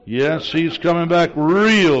Yes, He's coming back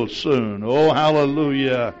real soon. Oh,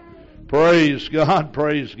 hallelujah. Praise God,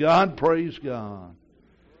 praise God, praise God.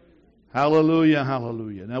 Hallelujah,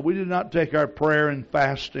 hallelujah. Now, we did not take our prayer and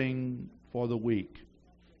fasting for the week.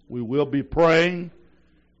 We will be praying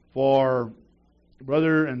for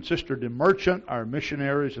Brother and Sister DeMerchant, our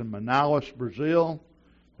missionaries in Manaus, Brazil.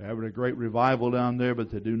 They're having a great revival down there, but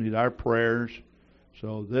they do need our prayers.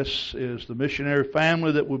 So this is the missionary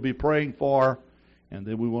family that we'll be praying for. And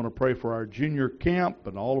then we want to pray for our junior camp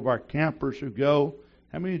and all of our campers who go.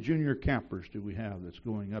 How many junior campers do we have that's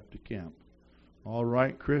going up to camp? All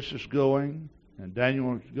right, Chris is going, and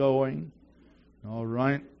Daniel is going. All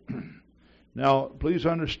right. Now, please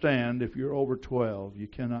understand, if you're over 12, you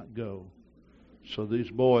cannot go. So these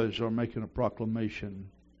boys are making a proclamation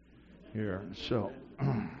here. So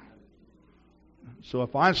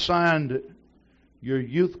if I signed your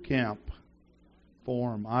youth camp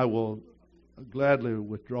form, I will gladly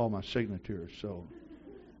withdraw my signature. So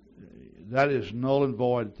that is null and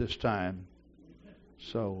void at this time.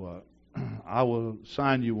 So I will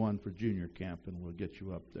sign you one for junior camp, and we'll get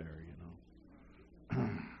you up there, you know.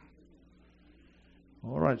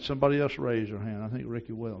 All right, somebody else raised their hand. I think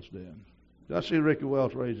Ricky Wells did. Did I see Ricky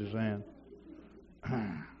Wells raise his hand?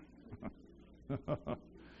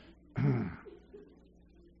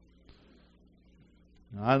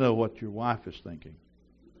 Now, I know what your wife is thinking.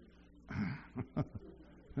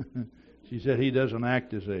 She said he doesn't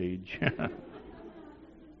act his age.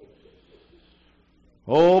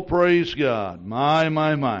 Oh, praise God. My.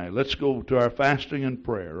 Let's go to our fasting and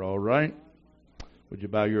prayer, all right? Would you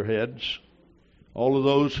bow your heads? All of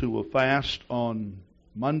those who will fast on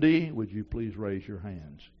Monday, would you please raise your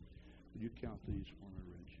hands? Would you count these for me,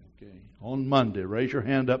 Rich? Okay. On Monday, raise your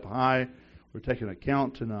hand up high. We're taking a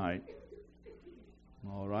count tonight.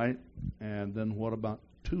 All right. And then what about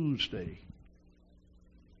Tuesday?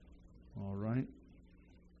 All right.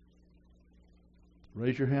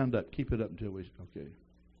 Raise your hand up. Keep it up until we... Okay.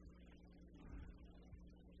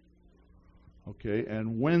 Okay.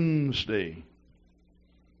 And Wednesday.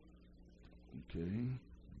 Okay.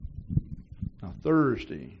 Now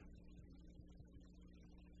Thursday.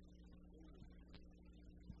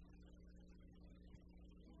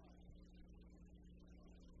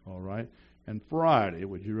 All right. And Friday,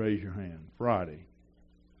 would you raise your hand? Friday.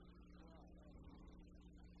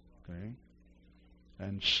 Okay.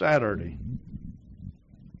 And Saturday.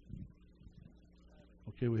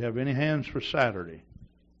 Okay, we have any hands for Saturday?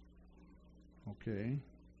 Okay.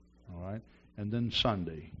 All right. And then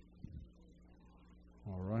Sunday.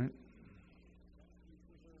 All right.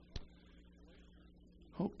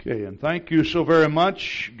 Okay, and thank you so very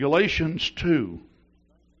much. Galatians 2.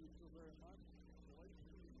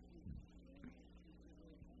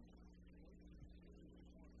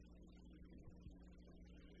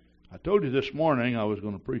 I told you this morning I was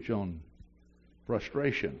going to preach on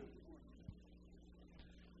frustration.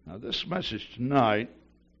 Now, this message tonight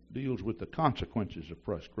deals with the consequences of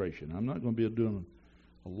frustration. I'm not going to be doing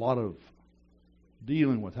a lot of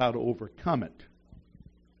dealing with how to overcome it.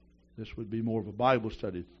 This would be more of a Bible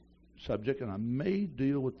study subject, and I may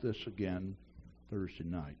deal with this again Thursday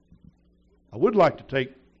night. I would like to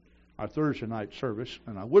take our Thursday night service,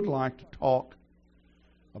 and I would like to talk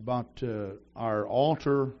about our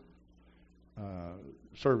altar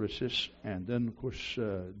services, and then, of course,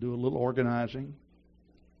 do a little organizing.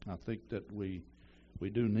 I think that we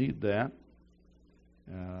do need that.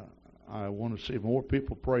 I want to see more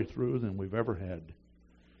people pray through than we've ever had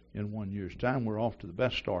in 1 year's time. We're off to the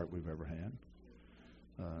best start we've ever had.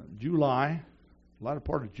 July, a lot of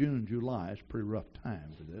part of June, July is a pretty rough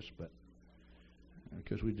time for this, but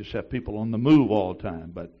because we just have people on the move all the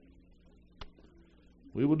time. But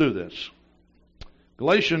we will do this.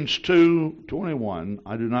 Galatians 2:21,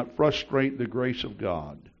 I do not frustrate the grace of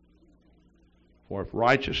God. For if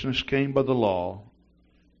righteousness came by the law,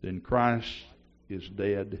 then Christ is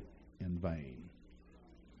dead in vain.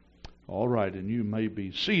 All right, and you may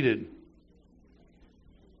be seated.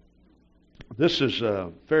 This is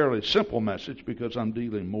a fairly simple message because I'm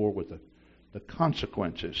dealing more with the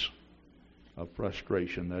consequences of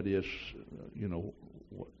frustration. That is,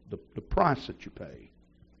 the price that you pay.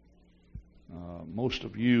 Most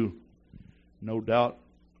of you, no doubt,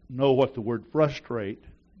 know what the word frustrate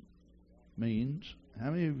means.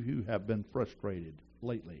 How many of you have been frustrated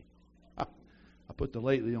lately? I put the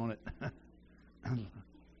lately on it.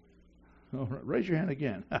 All right, raise your hand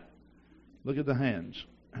again. Look at the hands.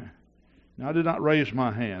 Now, I did not raise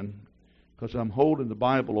my hand because I'm holding the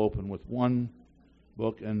Bible open with one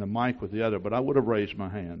book and the mic with the other, but I would have raised my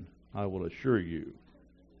hand, I will assure you.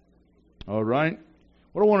 All right?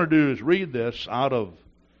 What I want to do is read this out of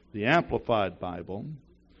the Amplified Bible.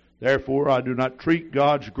 Therefore, I do not treat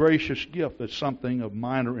God's gracious gift as something of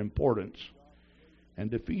minor importance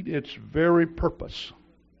and defeat its very purpose.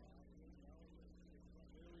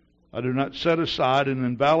 I do not set aside and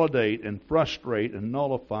invalidate and frustrate and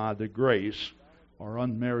nullify the grace or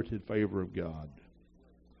unmerited favor of God.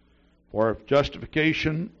 For if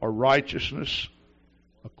justification or righteousness,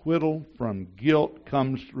 acquittal from guilt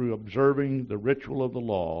comes through observing the ritual of the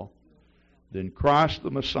law, then Christ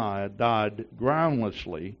the Messiah died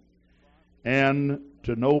groundlessly and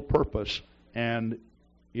to no purpose, and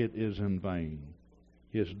it is in vain.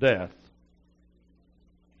 His death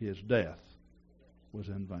was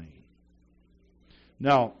in vain.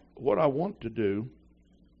 Now, what I want to do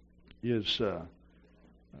is,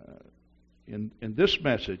 in this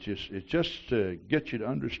message, is just to get you to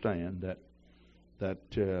understand that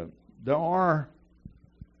there are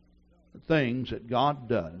things that God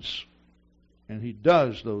does, and He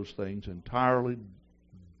does those things entirely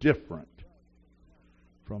different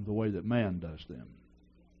from the way that man does them.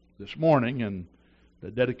 This morning, in the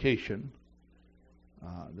dedication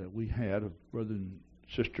that we had of Brother and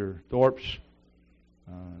Sister Thorpe's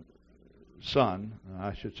son,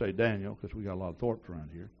 I should say Daniel, because we got a lot of Thorpes around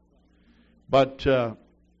here. But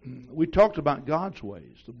we talked about God's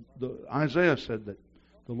ways. Isaiah said that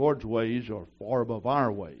the Lord's ways are far above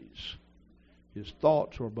our ways. His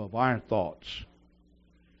thoughts are above our thoughts.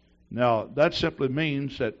 Now, that simply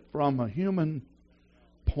means that from a human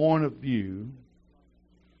point of view,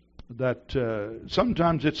 that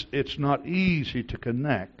sometimes it's not easy to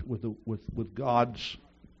connect with God's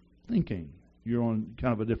thinking. You're on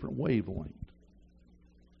kind of a different wavelength.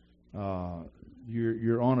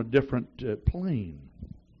 You're on a different plane.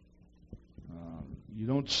 You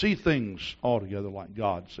don't see things altogether like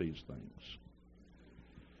God sees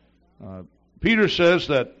things. Peter says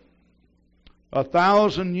that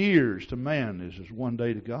 1,000 years to man is as one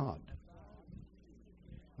day to God.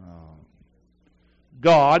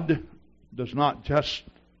 God does not just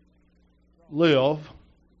live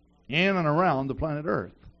in and around the planet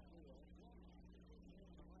Earth.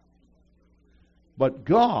 But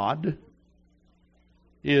God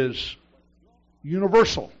is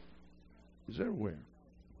universal. He's everywhere.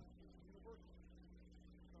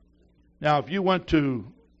 Now, if you went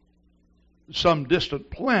to some distant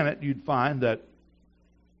planet, you'd find that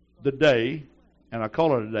the day, and I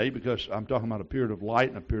call it a day because I'm talking about a period of light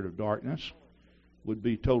and a period of darkness, would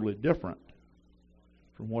be totally different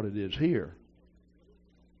from what it is here.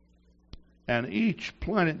 And each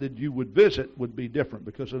planet that you would visit would be different,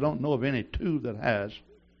 because I don't know of any two that have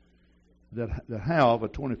a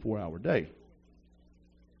 24-hour day.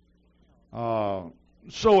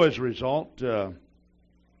 So as a result,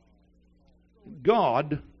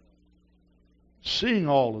 God, seeing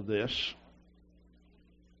all of this,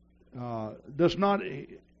 does not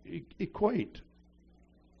equate,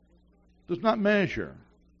 does not measure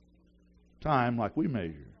time like we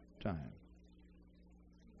measure time.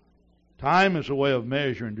 Time is a way of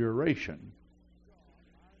measuring duration.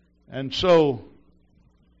 And so,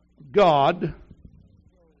 God,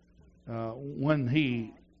 when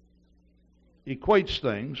He equates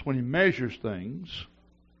things, when He measures things,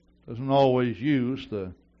 doesn't always use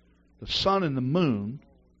the sun and the moon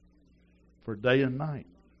for day and night.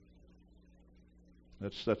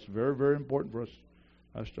 That's very, very important for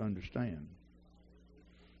us to understand.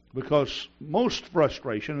 Because most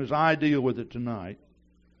frustration, as I deal with it tonight,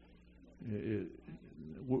 the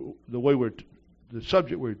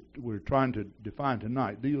subject we're trying to define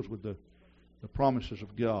tonight deals with the promises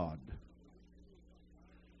of God.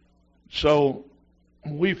 So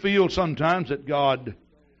we feel sometimes that God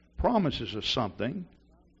promises us something,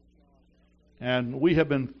 and we have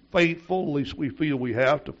been faithful, at least we feel we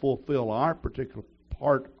have, to fulfill our particular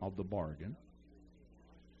part of the bargain.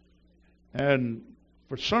 And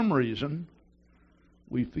for some reason,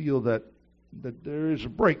 we feel that there is a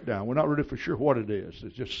breakdown. We're not really for sure what it is.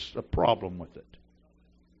 There's just a problem with it.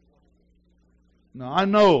 Now, I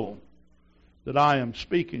know that I am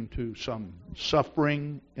speaking to some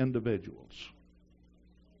suffering individuals.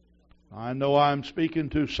 I know I'm speaking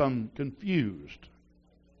to some confused,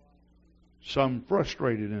 some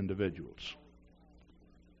frustrated individuals.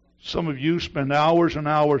 Some of you spend hours and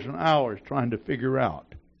hours and hours trying to figure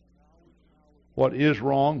out what is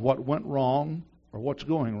wrong, what went wrong, or what's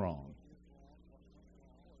going wrong.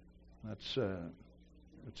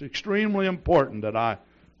 It's extremely important that I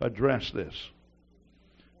address this.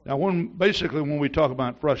 Now, when we talk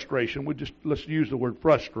about frustration, let's use the word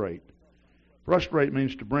frustrate. Frustrate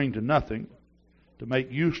means to bring to nothing, to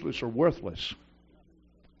make useless or worthless,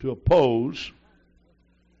 to oppose,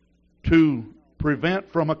 to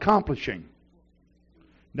prevent from accomplishing.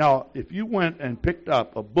 Now, if you went and picked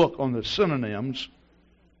up a book on the synonyms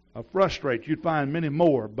of frustrate, you'd find many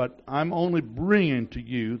more, but I'm only bringing to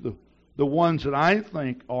you the ones that I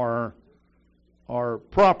think are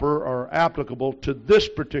proper or applicable to this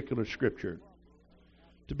particular scripture.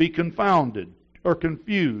 To be confounded or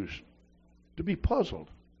confused, to be puzzled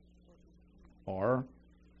or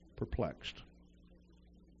perplexed.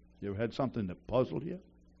 You ever had something that puzzled you?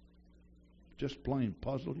 Just plain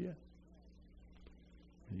puzzled you?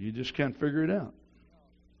 You just can't figure it out.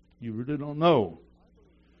 You really don't know.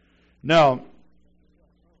 Now,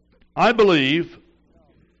 I believe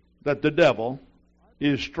that the devil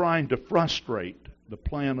is trying to frustrate the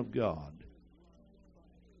plan of God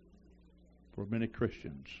for many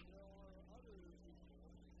Christians.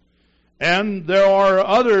 And there are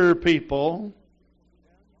other people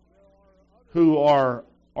who are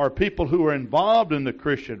people who are involved in the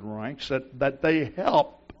Christian ranks that they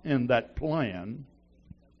help in that plan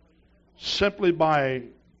simply by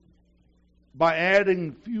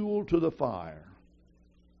adding fuel to the fire.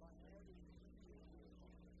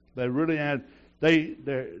 They really add.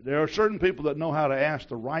 There are certain people that know how to ask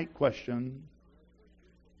the right question,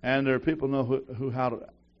 and there are people who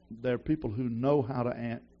know how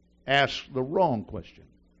to ask the wrong question.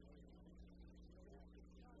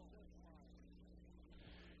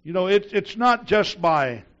 You know, it's not just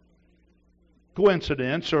by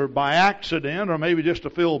coincidence or by accident or maybe just to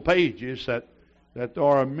fill pages that there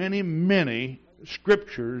are many, many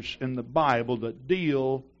scriptures in the Bible that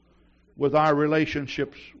deal with our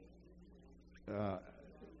relationships.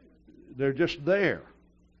 They're just there.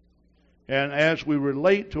 And as we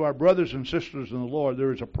relate to our brothers and sisters in the Lord,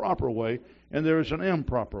 there is a proper way and there is an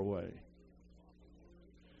improper way.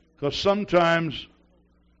 Because sometimes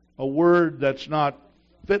a word that's not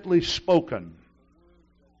fitly spoken,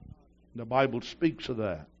 the Bible speaks of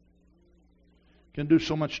that, can do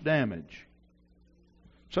so much damage.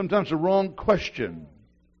 Sometimes the wrong question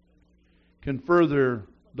can further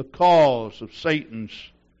the cause of Satan's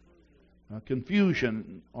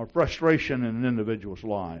confusion or frustration in an individual's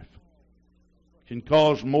life. Can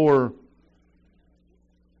cause more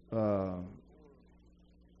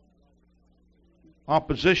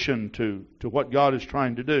opposition to what God is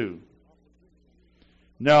trying to do.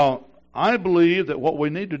 Now, I believe that what we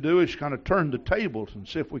need to do is kind of turn the tables and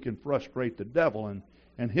see if we can frustrate the devil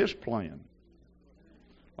and his plan.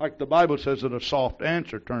 Like the Bible says that a soft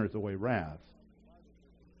answer turneth away wrath.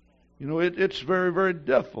 You know, it's very, very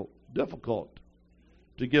difficult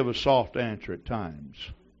to give a soft answer at times.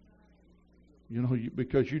 You know,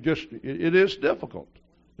 because it is difficult.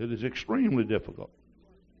 It is extremely difficult.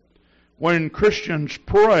 When Christians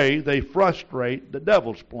pray, they frustrate the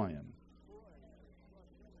devil's plan.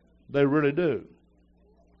 They really do.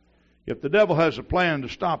 If the devil has a plan to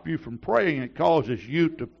stop you from praying, it causes you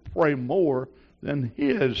to pray more, then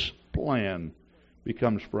his plan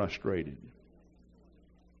becomes frustrated.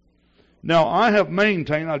 Now, I have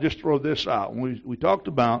maintained, I'll just throw this out. When we talked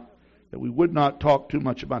about that we would not talk too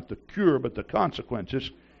much about the cure, but the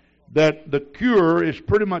consequences, that the cure is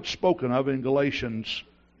pretty much spoken of in Galatians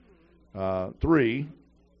 3.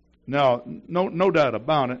 Now, no doubt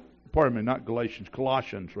about it. Pardon me, not Galatians,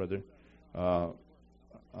 Colossians rather.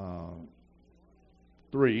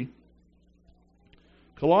 3.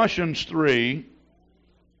 Colossians 3,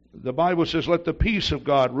 the Bible says, "Let the peace of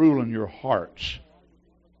God rule in your hearts,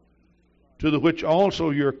 to the which also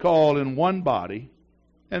you're called in one body,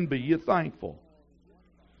 and be ye thankful.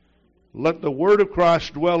 Let the word of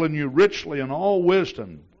Christ dwell in you richly in all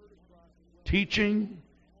wisdom, teaching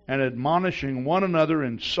and admonishing one another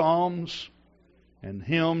in psalms and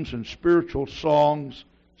hymns and spiritual songs,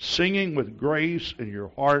 singing with grace in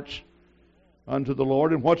your hearts unto the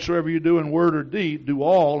Lord. And whatsoever you do in word or deed, do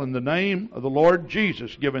all in the name of the Lord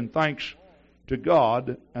Jesus, giving thanks to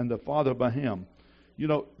God and the Father by Him." You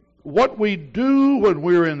know, what we do when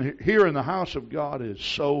we're here in the house of God is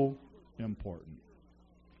so important.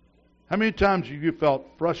 How many times have you felt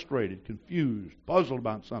frustrated, confused, puzzled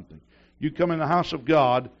about something? You come in the house of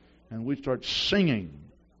God and we start singing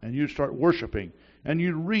and you start worshiping and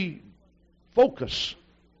you refocus.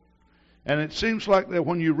 And it seems like that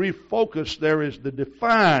when you refocus, there is the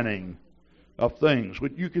defining of things.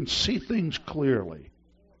 You can see things clearly.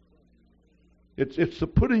 It's the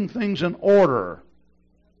putting things in order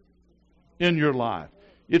in your life.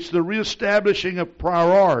 It's the reestablishing of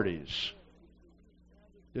priorities.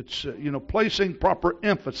 It's placing proper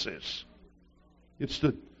emphasis. It's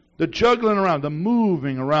the juggling around, the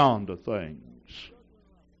moving around of things.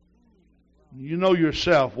 You know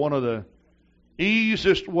yourself, one of the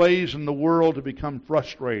easiest ways in the world to become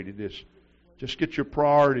frustrated is just get your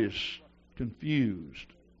priorities confused.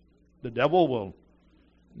 The devil will,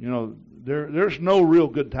 there's no real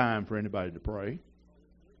good time for anybody to pray.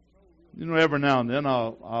 Every now and then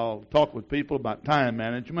I'll talk with people about time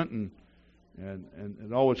management, and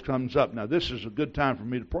it always comes up. Now, this is a good time for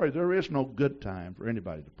me to pray. There is no good time for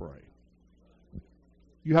anybody to pray.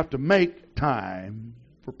 You have to make time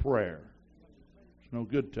for prayer. There's no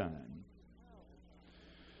good time.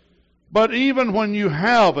 But even when you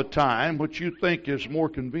have a time which you think is more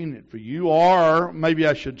convenient for you, or maybe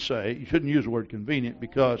I should say, you shouldn't use the word convenient,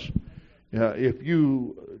 because if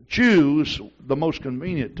you choose the most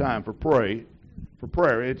convenient time for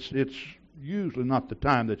prayer, it's usually not the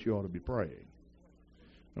time that you ought to be praying.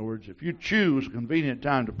 In other words, if you choose a convenient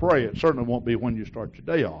time to pray, it certainly won't be when you start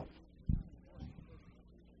your day off.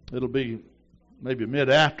 It'll be maybe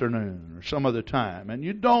mid-afternoon or some other time. And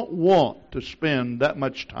you don't want to spend that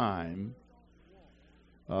much time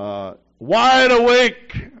wide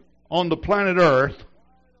awake on the planet Earth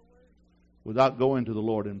without going to the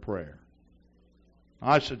Lord in prayer.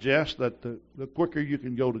 I suggest that the quicker you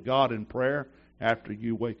can go to God in prayer after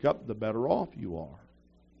you wake up, the better off you are.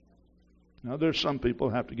 Now, there's some people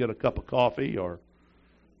who have to get a cup of coffee or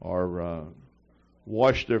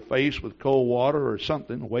wash their face with cold water or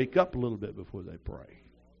something, wake up a little bit before they pray.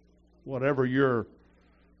 Whatever your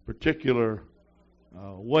particular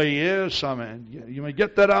way is, you may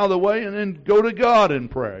get that out of the way and then go to God in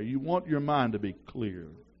prayer. You want your mind to be clear.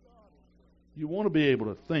 You want to be able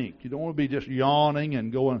to think. You don't want to be just yawning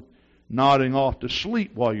and nodding off to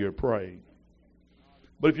sleep while you're praying.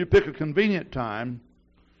 But if you pick a convenient time,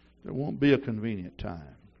 there won't be a convenient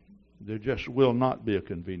time. There just will not be a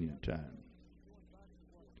convenient time.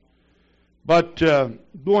 But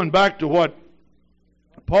going back to what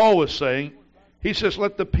Paul was saying, he says,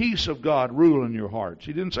 let the peace of God rule in your hearts.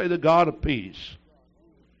 He didn't say the God of peace.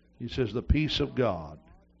 He says the peace of God.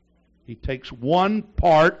 He takes one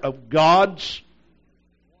part of God's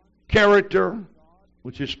character,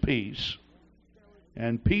 which is peace,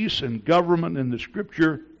 and peace and government in the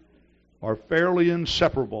Scripture are fairly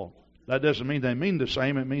inseparable. That doesn't mean they mean the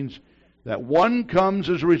same. It means that one comes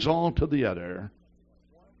as a result of the other.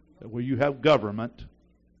 Where you have government,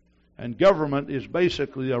 and government is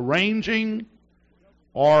basically arranging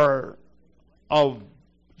of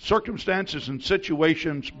circumstances and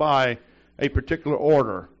situations by a particular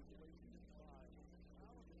order.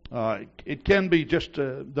 It can be just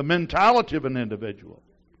the mentality of an individual.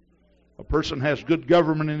 A person has good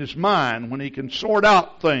government in his mind when he can sort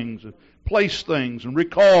out things, and place things, and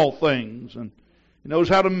recall things, and he knows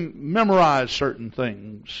how to memorize certain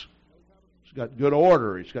things. He's got good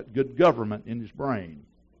order. He's got good government in his brain.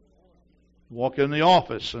 Walk in the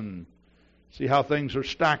office and see how things are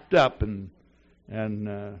stacked up, and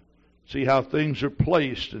see how things are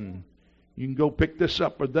placed, and you can go pick this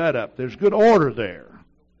up or that up. There's good order there.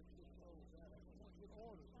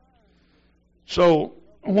 So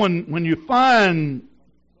when you find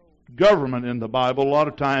government in the Bible, a lot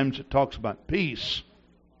of times it talks about peace.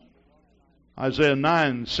 Isaiah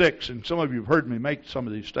 9:6, and some of you have heard me make some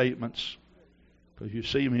of these statements, because you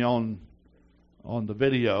see me on the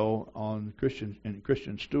video on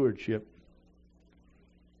Christian stewardship.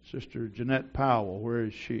 Sister Jeanette Powell, where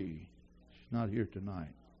is she? She's not here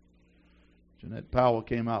tonight. Jeanette Powell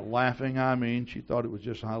came out laughing. She thought it was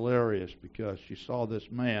just hilarious because she saw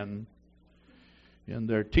this man in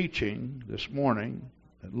their teaching this morning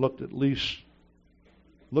that looked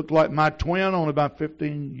like my twin, only about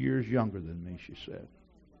 15 years younger than me, she said.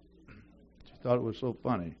 She thought it was so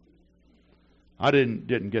funny. I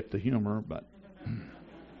didn't get the humor, but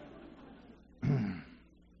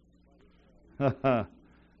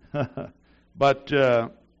but I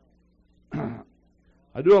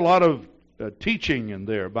do a lot of teaching in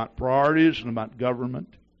there about priorities and about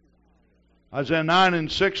government. Isaiah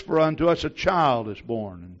 9:6, for unto us a child is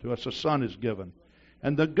born, and to us a son is given,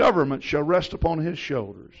 and the government shall rest upon his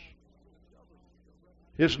shoulders.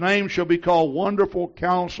 His name shall be called Wonderful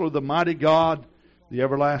Counselor, the Mighty God, the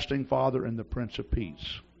Everlasting Father, and the Prince of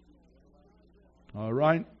Peace. All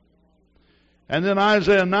right? And then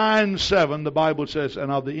Isaiah 9:7, the Bible says,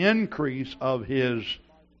 and of the increase of his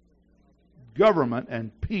government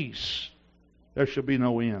and peace there shall be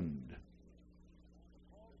no end.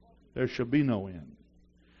 There shall be no end.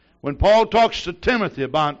 When Paul talks to Timothy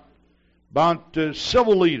about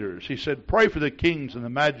civil leaders, he said, pray for the kings and the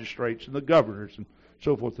magistrates and the governors and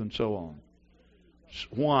so forth and so on.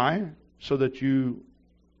 Why? So that you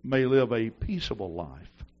may live a peaceable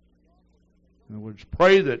life. In other words,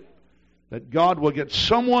 pray that God will get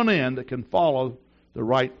someone in that can follow the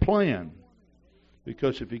right plan.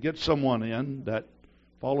 Because if you get someone in that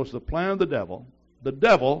follows the plan of the devil. The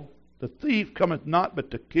devil, the thief, cometh not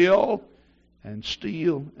but to kill and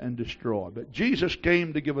steal and destroy. But Jesus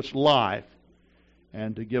came to give us life,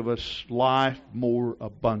 and to give us life more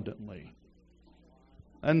abundantly.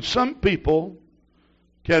 And some people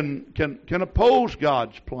can oppose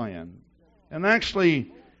God's plan and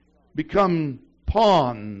actually become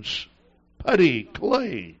pawns, putty,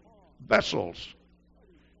 clay vessels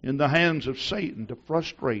in the hands of Satan to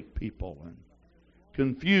frustrate people and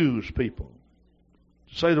confuse people,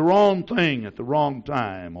 to say the wrong thing at the wrong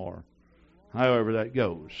time, or however that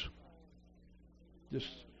goes.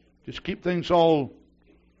 Just keep things all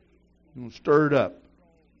stirred up.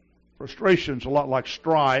 Frustration's a lot like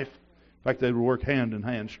strife. In fact, they would work hand in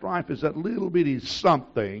hand. Strife is that little bitty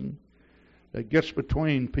something that gets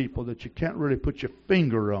between people that you can't really put your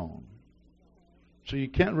finger on. So you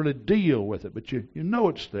can't really deal with it, but you know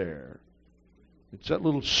it's there. It's that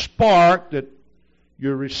little spark that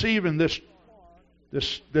you're receiving this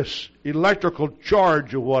electrical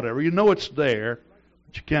charge or whatever. You know it's there,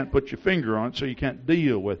 but you can't put your finger on it, so you can't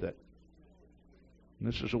deal with it.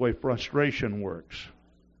 And this is the way frustration works.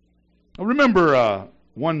 I remember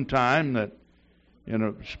one time that in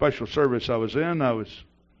a special service I was in, I was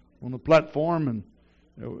on the platform, and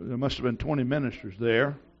there must have been 20 ministers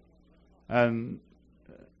there, and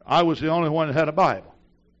I was the only one that had a Bible.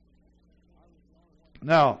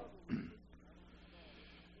 Now,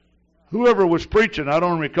 whoever was preaching, I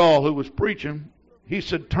don't recall who was preaching, he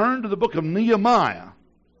said, turn to the book of Nehemiah.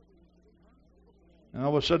 And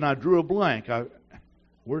all of a sudden I drew a blank.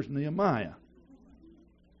 Where's Nehemiah?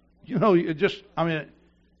 You know,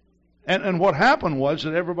 and what happened was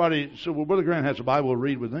that everybody said, well, Brother Grant has a Bible, we'll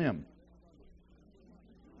read with him.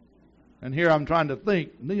 And here I'm trying to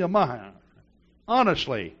think, Nehemiah.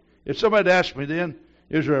 Honestly, if somebody asked me then,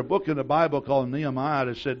 is there a book in the Bible called Nehemiah?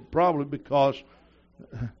 I said, probably, because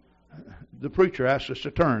the preacher asked us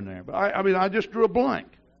to turn there. But I just drew a blank.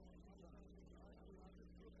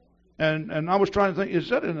 And I was trying to think, is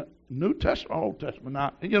that in the New Testament or Old Testament?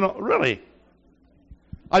 Now, really.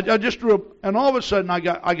 I just drew up, and all of a sudden I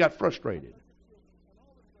got frustrated.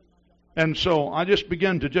 And so I just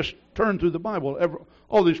began to just turn through the Bible.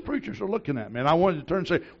 All these preachers are looking at me, and I wanted to turn and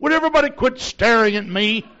say, would everybody quit staring at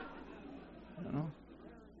me?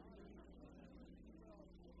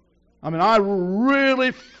 I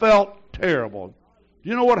really felt terrible. Do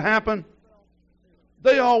you know what happened?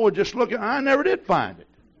 They all were just looking. I never did find it.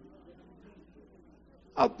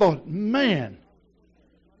 I thought, man.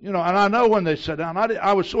 And I know when they sat down,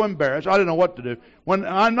 I was so embarrassed, I didn't know what to do.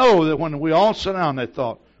 I know that when we all sat down, they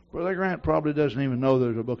thought, Brother Grant probably doesn't even know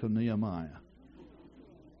there's a book of Nehemiah.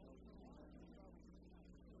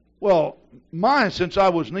 Well, since I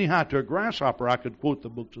was knee-high to a grasshopper, I could quote the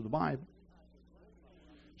books of the Bible.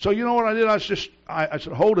 So you know what I did? I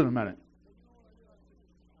said, hold it a minute.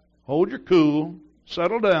 Hold your cool,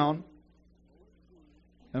 settle down.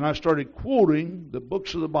 And I started quoting the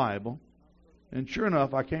books of the Bible. And sure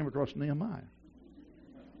enough, I came across Nehemiah.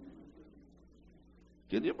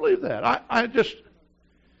 Can you believe that?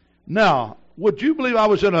 Now, would you believe I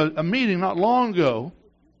was in a meeting not long ago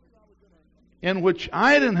in which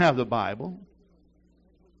I didn't have the Bible.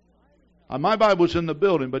 My Bible was in the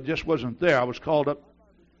building, but just wasn't there. I was called up,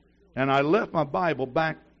 and I left my Bible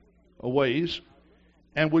back a ways.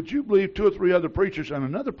 And would you believe 2 or 3 other preachers and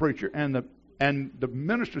another preacher, and the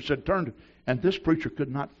minister said, turn, and this preacher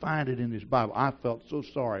could not find it in his Bible. I felt so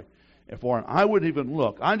sorry for him. I wouldn't even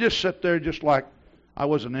look. I just sat there just like I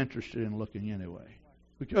wasn't interested in looking anyway.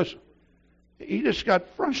 Because he just got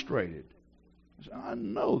frustrated. He said, I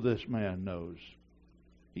know this man knows.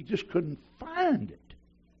 He just couldn't find it.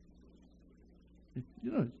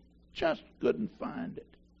 Just couldn't find it.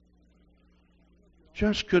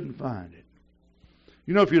 Just couldn't find it.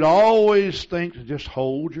 If you'd always think to just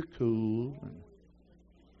hold your cool, and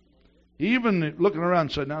even looking around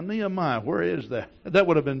and saying, now Nehemiah, where is that? That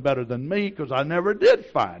would have been better than me, because I never did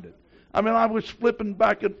find it. I was flipping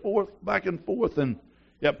back and forth, and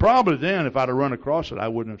yeah, probably then if I'd have run across it, I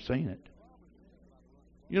wouldn't have seen it.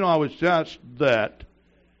 I was just that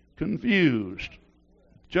confused.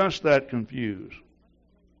 Just that confused.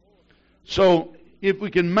 So, if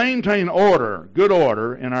we can maintain order, good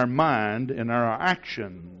order, in our mind, in our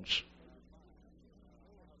actions,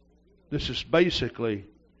 this is basically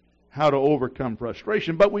how to overcome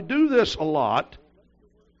frustration. But we do this a lot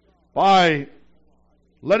by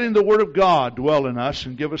letting the Word of God dwell in us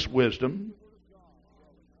and give us wisdom,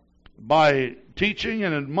 by teaching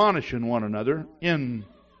and admonishing one another in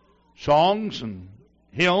songs and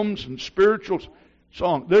hymns and spiritual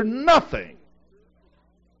songs. There's nothing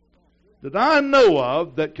that I know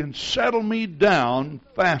of that can settle me down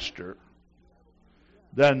faster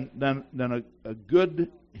than a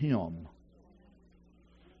good hymn.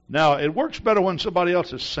 Now, it works better when somebody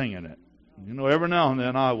else is singing it. You know, every now and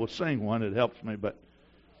then I will sing one. It helps me, but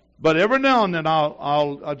every now and then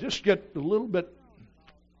I'll just get a little bit,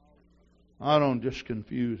 I don't just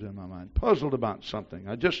confused in my mind, puzzled about something.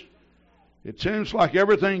 It seems like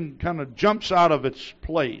everything kind of jumps out of its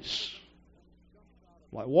place.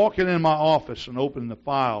 Like walking in my office and opening the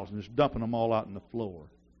files and just dumping them all out on the floor.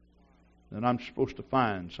 Then I'm supposed to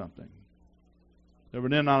find something. Every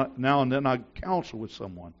now and then I counsel with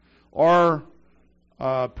someone. Or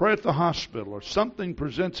pray at the hospital, or something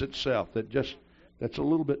presents itself that's a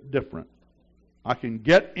little bit different. I can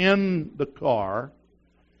get in the car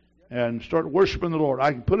and start worshiping the Lord.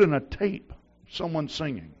 I can put in a tape, someone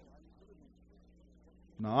singing.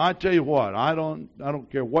 Now I tell you what, I don't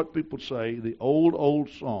care what people say, the old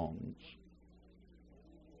songs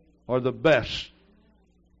are the best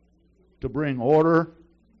to bring order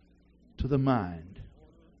to the mind.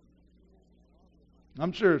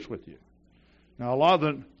 I'm serious with you. Now, a lot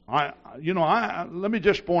of let me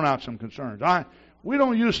just point out some concerns. We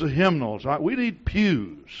don't use the hymnals. We need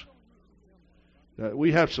pews.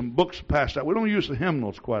 We have some books passed out. We don't use the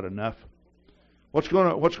hymnals quite enough. What's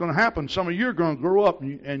going to happen? Some of you are going to grow up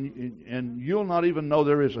and you'll not even know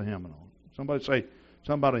there is a hymnal. Somebody say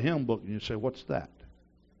something about a hymn book, and you say, "What's that?"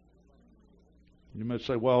 You may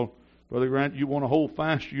say, "Well, Brother Grant, you want to hold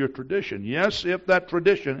fast to your tradition." Yes, if that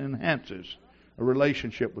tradition enhances a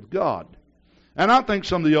relationship with God. And I think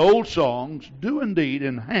some of the old songs do indeed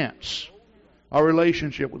enhance our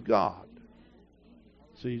relationship with God.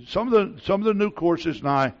 See, some of the new courses,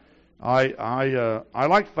 and I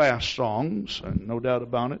like fast songs, and no doubt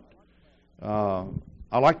about it.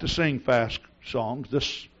 I like to sing fast songs.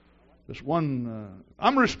 This one,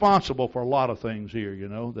 I'm responsible for a lot of things here,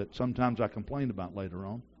 that sometimes I complain about later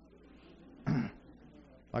on.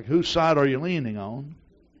 Like, whose side are you leaning on?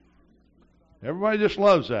 Everybody just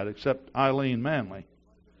loves that, except Eileen Manley.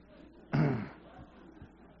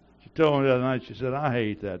 She told me the other night, she said, "I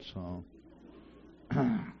hate that song."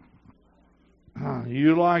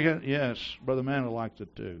 You like it? Yes, Brother Manley likes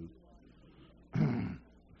it too.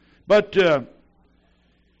 But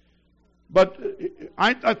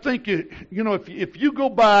I think, if you go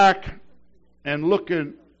back and look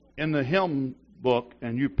in the hymn book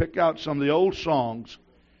and you pick out some of the old songs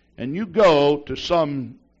and you go to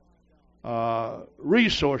some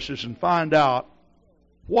resources and find out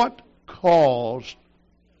what caused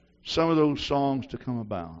some of those songs to come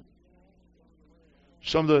about.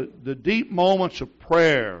 Some of the deep moments of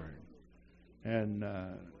prayer and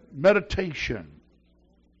meditation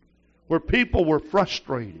where people were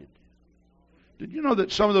frustrated. Did you know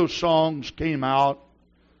that some of those songs came out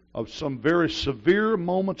of some very severe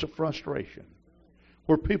moments of frustration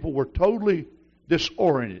where people were totally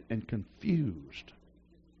disoriented and confused?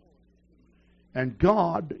 And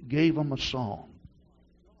God gave them a song.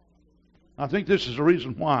 I think this is the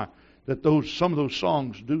reason why that some of those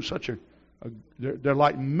songs do they're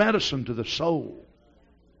like medicine to the soul.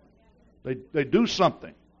 They do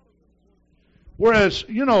something. Whereas,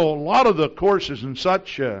 a lot of the courses and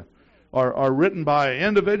such are written by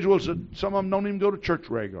individuals that some of them don't even go to church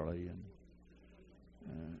regularly.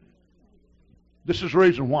 And this is the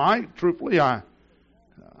reason why, truthfully, and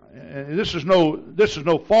this is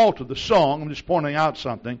no fault of the song. I'm just pointing out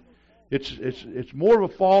something. It's more of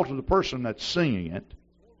a fault of the person that's singing it.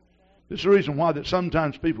 This is the reason why that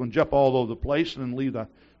sometimes people can jump all over the place and then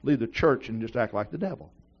leave the church and just act like the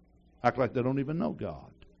devil, act like they don't even know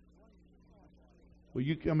God. Well,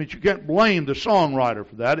 you can't blame the songwriter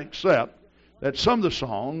for that, except that some of the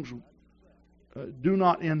songs do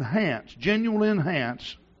not genuinely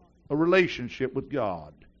enhance a relationship with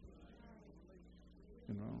God.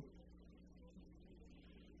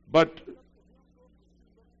 But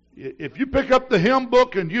if you pick up the hymn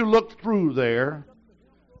book and you look through there,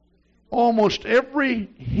 almost every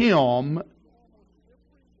hymn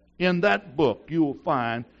in that book, you will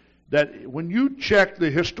find that when you check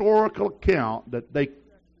the historical account, that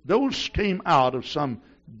those came out of some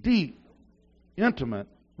deep, intimate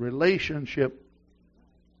relationship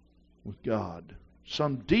with God.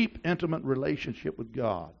 Some deep, intimate relationship with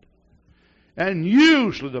God. And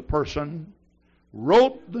usually the person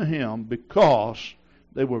wrote the hymn because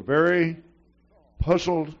they were very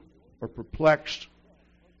puzzled or perplexed,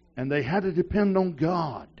 and they had to depend on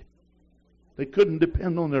God. They couldn't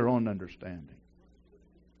depend on their own understanding.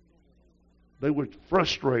 They were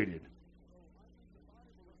frustrated.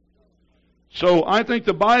 So I think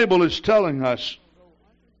the Bible is telling us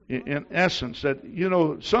in essence, that,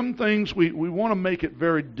 some things we want to make it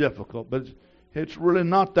very difficult, but it's really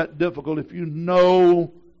not that difficult if you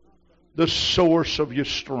know the source of your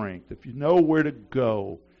strength, if you know where to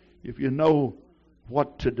go, if you know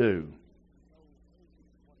what to do.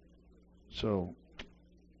 So,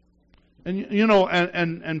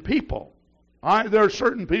 and people, there are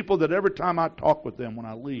certain people that every time I talk with them when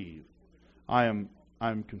I leave, I'm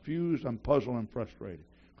confused, I'm puzzled, I'm frustrated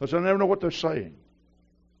because I never know what they're saying.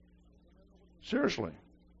 Seriously,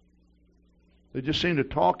 they just seem to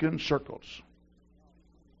talk in circles.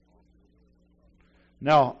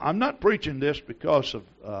 Now, I'm not preaching this because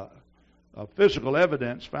of physical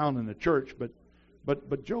evidence found in the church,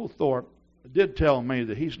 but Joe Thorpe did tell me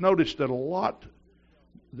that he's noticed that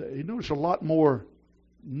he noticed a lot more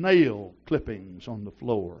nail clippings on the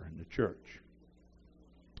floor in the church.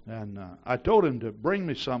 And I told him to bring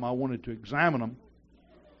me some. I wanted to examine them.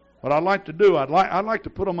 What I'd like to do, I'd like to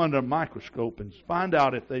put them under a microscope and find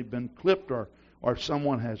out if they've been clipped or if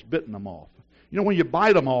someone has bitten them off. When you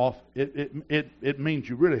bite them off, it means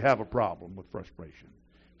you really have a problem with frustration.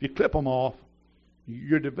 If you clip them off,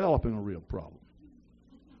 you're developing a real problem.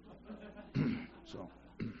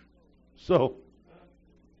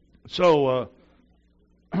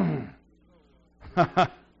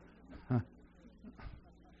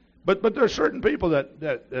 But there are certain people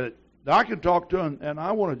that I can talk to, and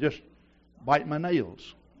I want to just bite my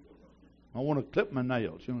nails. I want to clip my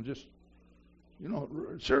nails.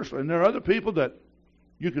 Seriously. And there are other people that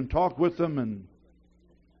you can talk with them. And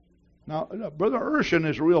now, Brother Urshan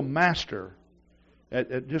is a real master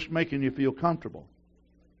at just making you feel comfortable.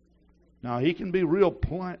 Now, he can be real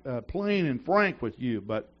plain and frank with you,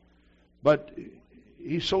 but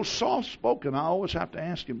he's so soft-spoken, I always have to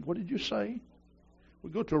ask him, what did you say? We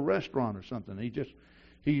go to a restaurant or something.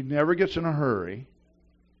 He never gets in a hurry.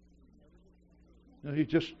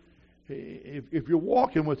 If you're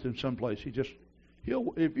walking with him someplace,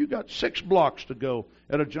 if you got 6 blocks to go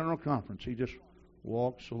at a general conference, he just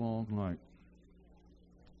walks along like.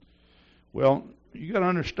 Well, you got to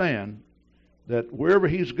understand that wherever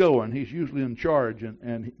he's going, he's usually in charge,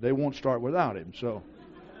 and they won't start without him. So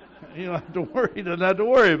you don't have to worry. He doesn't have to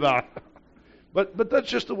worry about it. But that's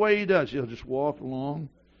just the way he does. He'll just walk along,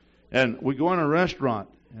 and we go in a restaurant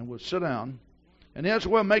and we'll sit down, and he has a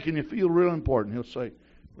way of making you feel real important. He'll say,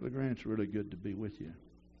 "Brother Grant, it's really good to be with you.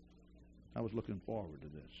 I was looking forward to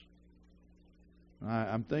this."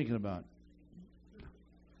 I'm thinking about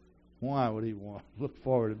why would he look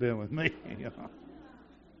forward to being with me?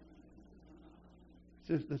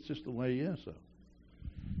 That's just the way he is, though.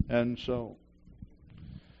 And so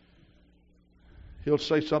he'll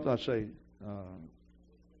say something. I say,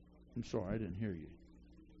 "I'm sorry, I didn't hear you."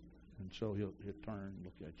 And so he'll turn and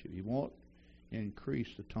look at you. He won't increase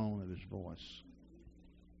the tone of his voice.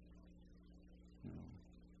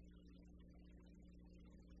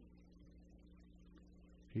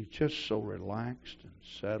 He's just so relaxed and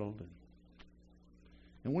settled.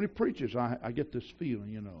 And when he preaches, I get this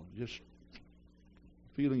feeling, just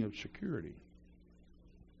feeling of security.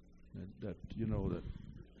 That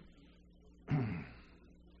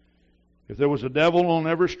if there was a devil on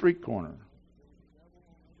every street corner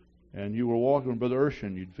and you were walking with Brother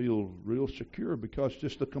Urshan, you'd feel real secure because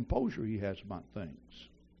just the composure he has about things.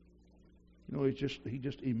 He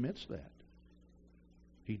just emits that.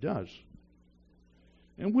 He does.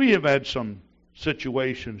 And we have had some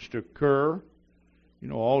situations to occur.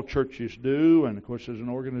 All churches do, and of course as an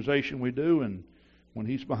organization we do, and when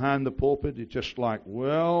he's behind the pulpit, it's just like,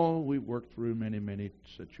 well, we've worked through many, many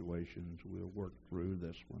situations. We'll work through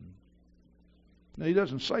this one. Now, he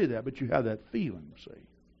doesn't say that, but you have that feeling, see.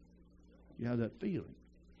 You have that feeling.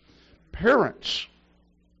 Parents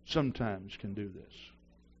sometimes can do this.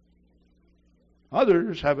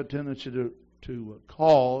 Others have a tendency to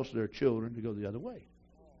cause their children to go the other way.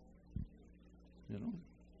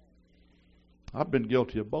 I've been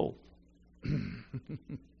guilty of both.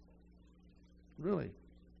 Really.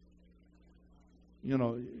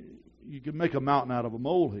 You can make a mountain out of a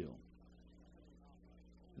molehill.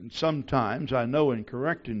 And sometimes, I know in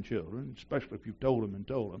correcting children, especially if you've told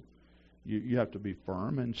them, you have to be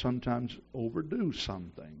firm and sometimes overdo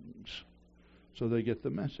some things so they get the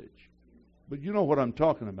message. But you know what I'm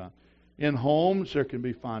talking about. In homes, there can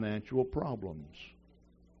be financial problems.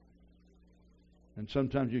 And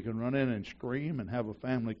sometimes you can run in and scream and have a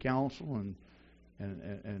family council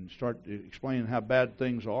and start explaining how bad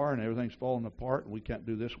things are and everything's falling apart and we can't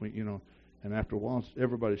do this. And after a while,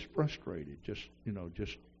 everybody's frustrated, just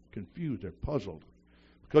confused. They're puzzled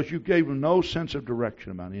because you gave them no sense of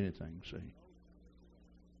direction about anything. See,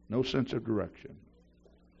 no sense of direction.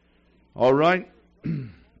 All right.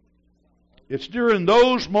 It's during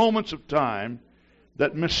those moments of time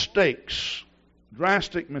that mistakes,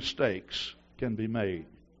 drastic mistakes, can be made.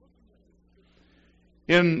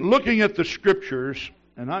 In looking at the Scriptures,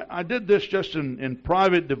 and I did this just in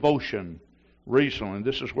private devotion recently.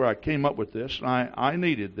 This is where I came up with this. I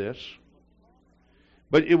needed this.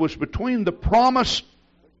 But it was between the promise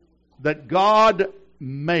that God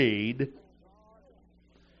made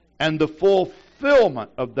and the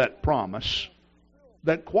fulfillment of that promise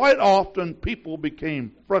that quite often people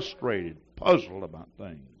became frustrated, puzzled about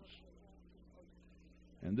things.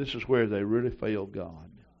 And this is where they really failed God.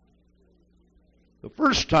 The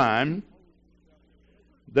first time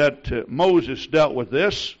that Moses dealt with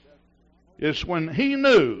this is when he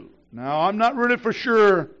knew. Now, I'm not really for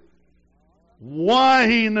sure why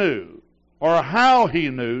he knew or how he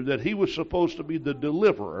knew that he was supposed to be the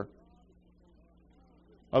deliverer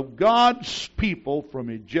of God's people from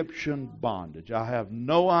Egyptian bondage. I have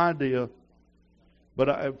no idea,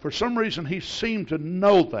 but for some reason he seemed to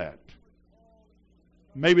know that.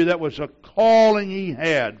 Maybe that was a calling he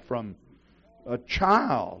had from a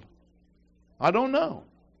child. I don't know.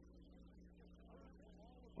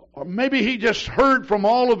 Or maybe he just heard from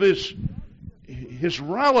all of his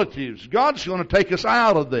relatives, God's going to take us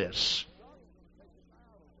out of this.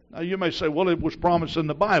 Now you may say, well, it was promised in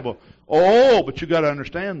the Bible. Oh, but you got to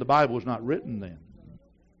understand the Bible was not written then.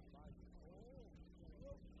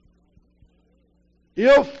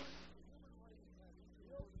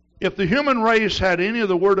 If the human race had any of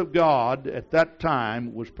the Word of God at that time,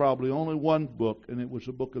 it was probably only one book, and it was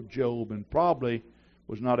the book of Job, and probably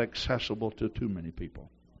was not accessible to too many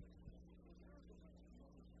people.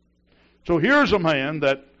 So here's a man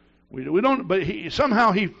that we don't, but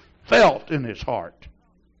somehow he felt in his heart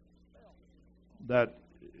that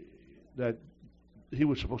he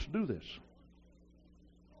was supposed to do this.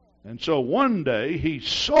 And so one day he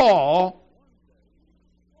saw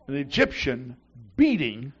an Egyptian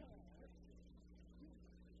beating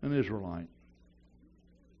an Israelite.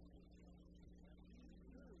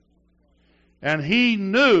 And he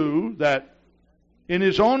knew that in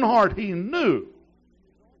his own heart he knew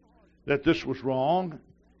that this was wrong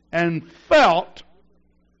and felt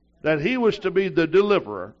that he was to be the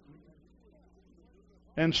deliverer.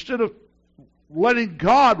 Instead of letting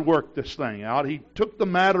God work this thing out, he took the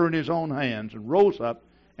matter in his own hands and rose up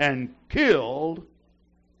and killed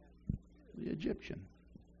the Egyptian.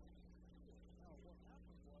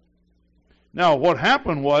 Now, what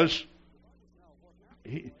happened was,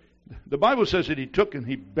 the Bible says that he took and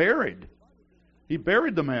he buried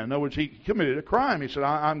the man. In other words, he committed a crime. He said,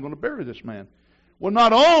 I'm going to bury this man. Well,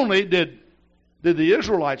 not only did the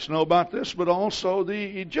Israelites know about this, but also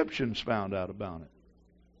the Egyptians found out about it.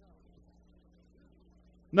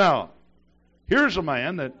 Now, here's a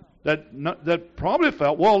man that probably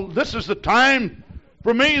felt, well, this is the time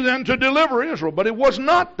for me then to deliver Israel. But it was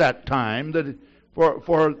not that time that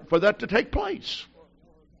for that to take place.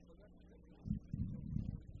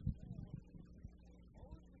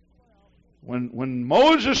 When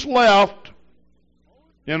Moses left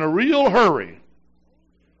in a real hurry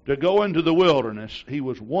to go into the wilderness, he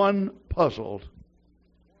was one puzzled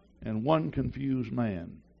and one confused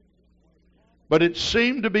man. But it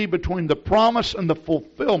seemed to be between the promise and the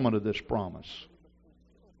fulfillment of this promise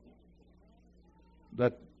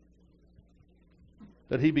that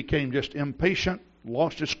he became just impatient,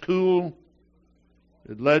 lost his cool.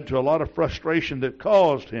 It led to a lot of frustration that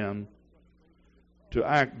caused him to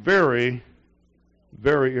act very,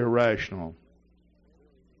 very irrational.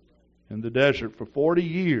 In the desert for 40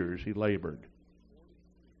 years he labored.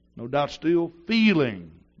 No doubt still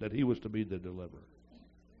feeling that he was to be the deliverer.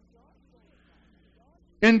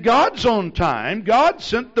 In God's own time, God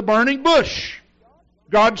sent the burning bush.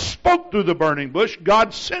 God spoke through the burning bush.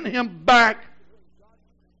 God sent him back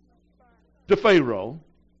to Pharaoh,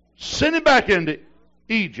 sent him back into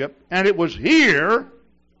Egypt, and it was here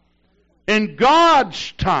in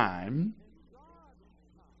God's time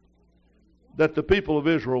that the people of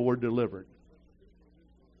Israel were delivered.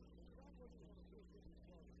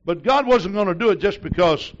 But God wasn't going to do it just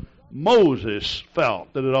because Moses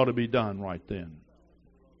felt that it ought to be done right then.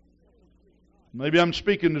 Maybe I'm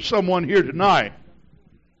speaking to someone here tonight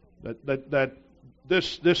that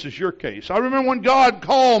this is your case. I remember when God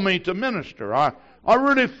called me to minister. I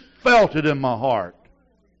really felt it in my heart.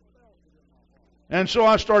 And so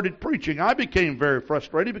I started preaching. I became very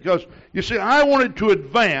frustrated because, you see, I wanted to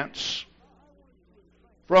advance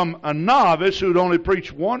from a novice who'd only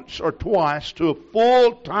preached once or twice to a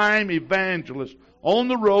full-time evangelist on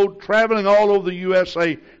the road, traveling all over the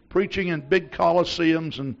USA, preaching in big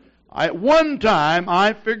coliseums. And at one time,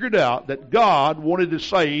 I figured out that God wanted to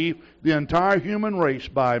save the entire human race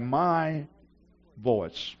by my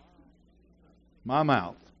voice, my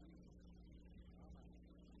mouth.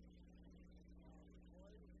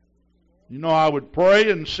 You know, I would pray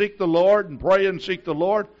and seek the Lord and pray and seek the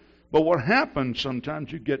Lord, but what happens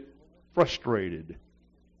sometimes, you get frustrated.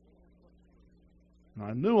 And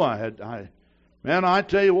I knew I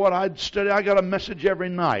tell you what, I'd study. I got a message every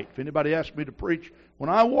night. If anybody asked me to preach, when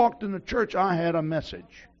I walked in the church, I had a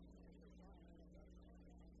message.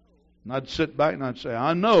 And I'd sit back and I'd say,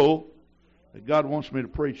 I know that God wants me to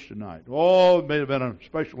preach tonight. Oh, it may have been a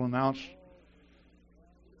special announced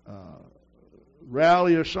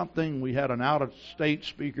rally or something. We had an out-of-state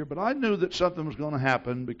speaker, but I knew that something was going to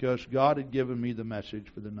happen because God had given me the message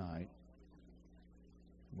for the night.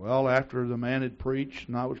 Well, after the man had preached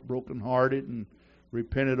and I was brokenhearted and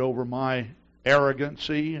repented over my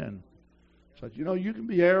arrogancy and said, you know, you can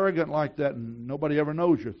be arrogant like that and nobody ever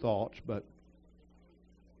knows your thoughts, but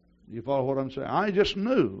you follow what I'm saying? I just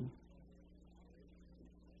knew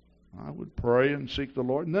I would pray and seek the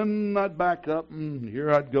Lord, and then I'd back up and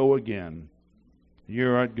here I'd go again.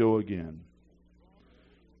 Here I'd go again.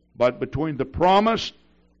 But between the promise,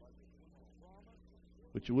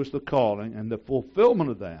 which was the calling, and the fulfillment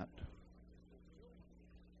of that,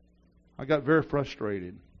 I got very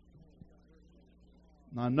frustrated.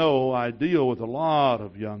 And I know I deal with a lot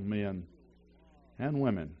of young men and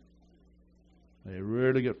women. They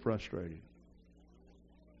really get frustrated.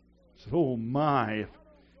 So my,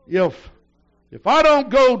 if I don't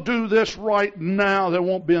go do this right now, there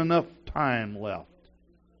won't be enough time left.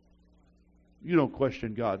 You don't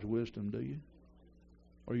question God's wisdom, do you?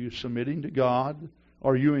 Are you submitting to God?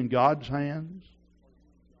 Are you in God's hands?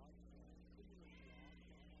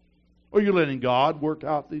 Are you letting God work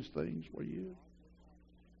out these things for you?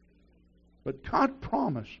 But God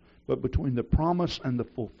promised, but between the promise and the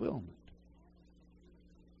fulfillment.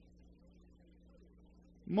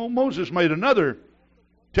 Moses made another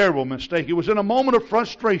terrible mistake. It was in a moment of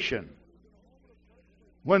frustration.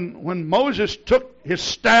 When Moses took his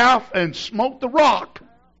staff and smote the rock.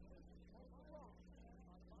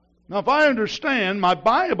 Now, if I understand my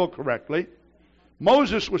Bible correctly,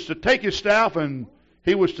 Moses was to take his staff and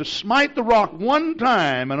he was to smite the rock one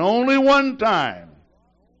time and only one time.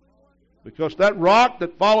 Because that rock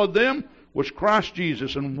that followed them was Christ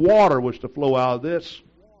Jesus, and water was to flow out of this.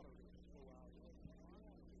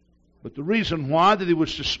 But the reason why that he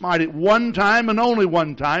was to smite it one time and only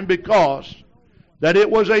one time, because that it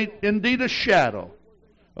was indeed a shadow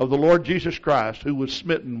of the Lord Jesus Christ, who was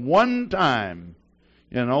smitten one time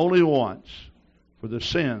and only once for the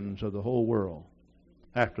sins of the whole world.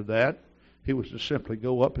 After that, he was to simply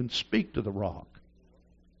go up and speak to the rock.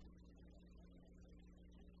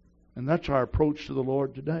 And that's our approach to the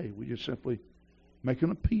Lord today. We just simply make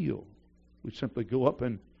an appeal. We simply go up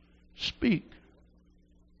and speak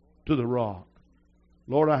to the rock.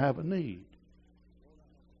 Lord, I have a need.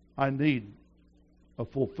 I need a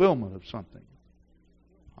fulfillment of something.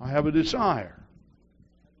 I have a desire.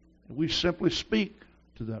 And we simply speak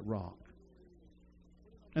to that rock.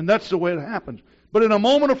 And that's the way it happens. But in a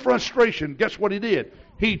moment of frustration, guess what he did?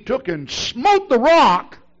 He took and smote the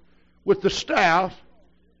rock with the staff,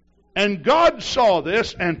 and God saw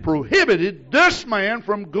this and prohibited this man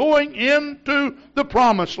from going into the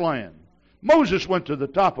promised land. Moses went to the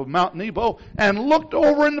top of Mount Nebo and looked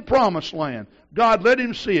over in the promised land. God let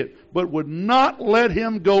him see it, but would not let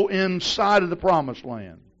him go inside of the promised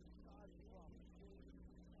land.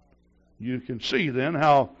 You can see then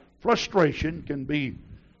how frustration can be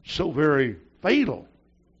so very fatal.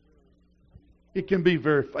 It can be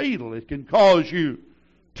very fatal. It can cause you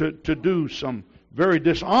to do some very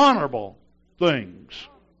dishonorable things.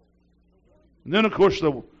 And then, of course,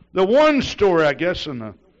 the one story, I guess, in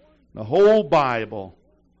the whole Bible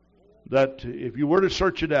that if you were to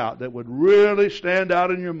search it out, that would really stand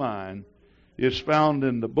out in your mind is found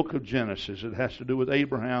in the book of Genesis. It has to do with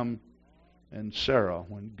Abraham and Sarah,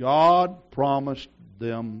 when God promised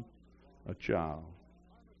them a child.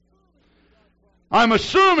 I'm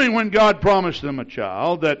assuming when God promised them a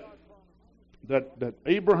child that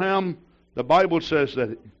Abraham, the Bible says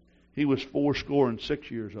that he was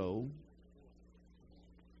 86 years old.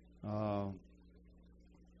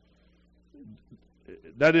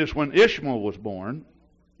 That is when Ishmael was born.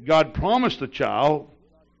 God promised the child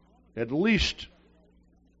at least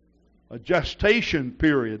a gestation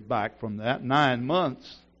period back from that, 9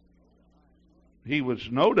 months. He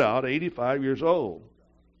was no doubt 85 years old.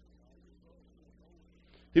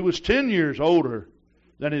 He was 10 years older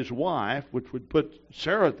than his wife, which would put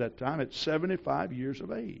Sarah at that time at 75 years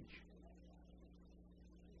of age.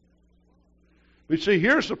 But see,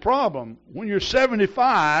 here's the problem. When you're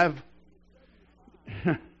 75,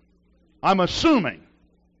 I'm assuming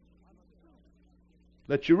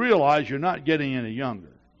that you realize you're not getting any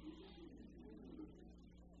younger.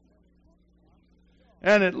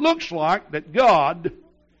 And it looks like that God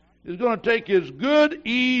is going to take His good,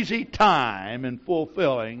 easy time in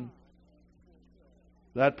fulfilling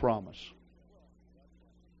that promise.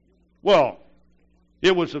 Well,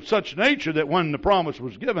 it was of such nature that when the promise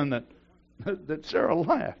was given that Sarah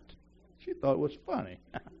laughed. She thought it was funny.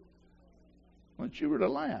 When she would have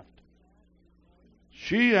laughed.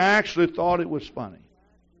 She actually thought it was funny.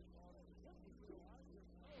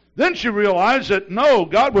 Then she realized that no,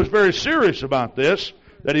 God was very serious about this,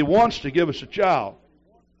 that He wants to give us a child.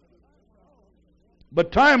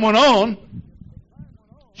 But time went on.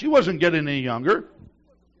 She wasn't getting any younger.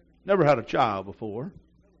 Never had a child before.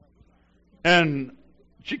 And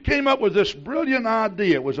she came up with this brilliant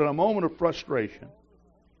idea. It was in a moment of frustration.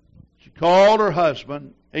 She called her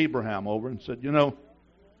husband, Abraham, over and said, you know,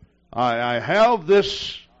 I have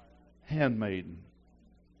this handmaiden.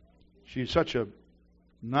 She's such a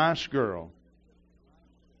nice girl.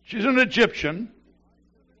 She's an Egyptian.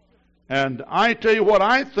 And I tell you what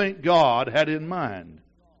I think God had in mind.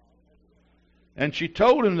 And she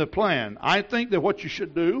told him the plan. I think that what you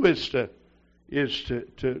should do is to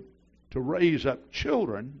raise up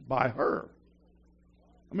children by her.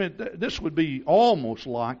 I mean, this would be almost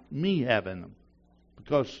like me having them.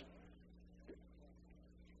 Because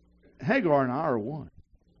Hagar and I are one.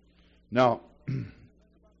 Now,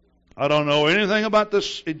 I don't know anything about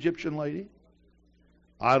this Egyptian lady.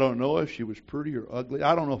 I don't know if she was pretty or ugly.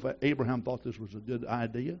 I don't know if Abraham thought this was a good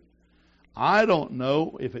idea. I don't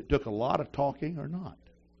know if it took a lot of talking or not.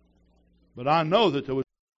 But I know that there was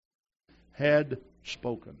had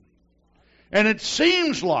spoken. And it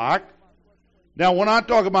seems like, now when I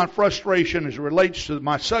talk about frustration as it relates to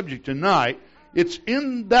my subject tonight, it's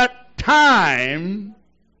in that time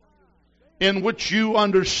in which you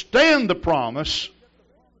understand the promise,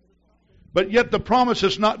 but yet the promise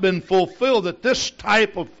has not been fulfilled, that this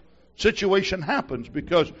type of situation happens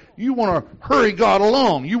because you want to hurry God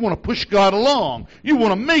along. You want to push God along. You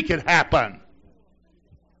want to make it happen.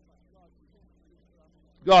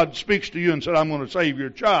 God speaks to you and said, I'm going to save your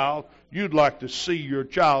child. You'd like to see your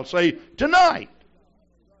child saved tonight.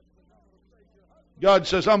 God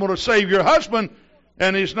says, I'm going to save your husband,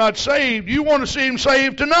 and he's not saved. You want to see him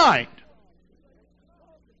saved tonight.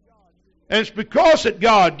 And it's because that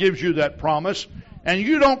God gives you that promise, and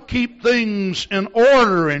you don't keep things in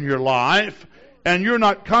order in your life, and you're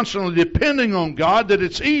not constantly depending on God, that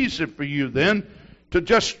it's easy for you then to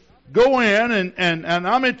just go in and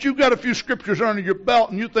I mean, you've got a few scriptures under your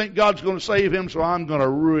belt, and you think God's going to save him, so I'm going to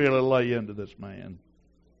really lay into this man.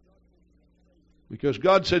 Because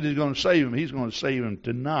God said He's going to save him. He's going to save him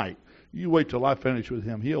tonight. You wait till I finish with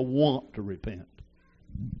him. He'll want to repent.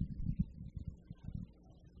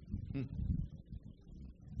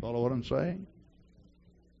 Follow what I'm saying?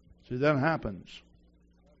 See, that happens.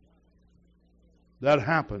 That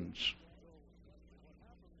happens.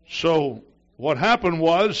 So, what happened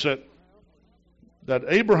was that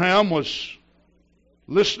Abraham was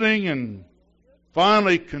listening and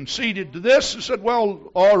finally conceded to this and said,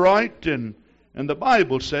 well, all right. And the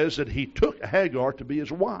Bible says that he took Hagar to be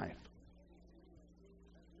his wife.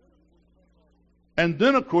 And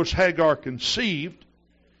then, of course, Hagar conceived.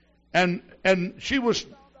 And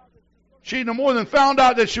she no more than found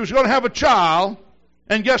out that she was going to have a child.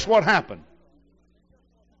 And guess what happened?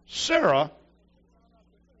 Sarah,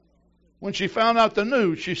 when she found out the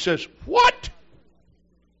news, she says, what?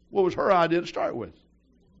 What was her idea to start with?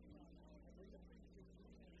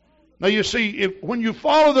 Now you see, when you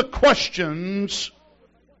follow the questions,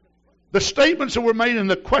 the statements that were made and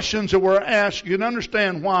the questions that were asked, you can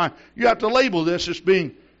understand why you have to label this as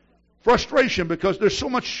being frustration, because there's so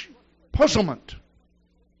much puzzlement.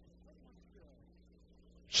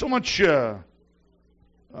 So much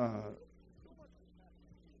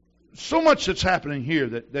that's happening here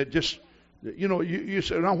that just, you know, you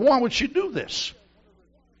say, now why would she do this?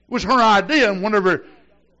 It was her idea, and whenever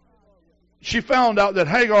she found out that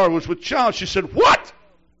Hagar was with child, she said, what?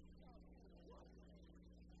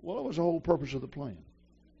 Well, that was the whole purpose of the plan.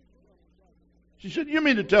 She said, you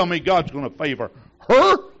mean to tell me God's going to favor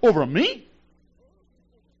her over me?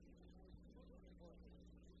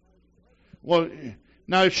 Well,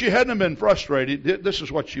 now if she hadn't been frustrated, this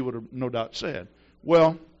is what she would have no doubt said.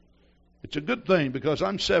 Well, it's a good thing because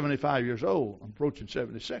I'm 75 years old. I'm approaching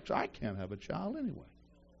 76. I can't have a child anyway.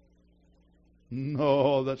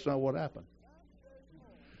 No, that's not what happened.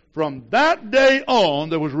 From that day on,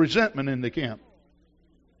 there was resentment in the camp.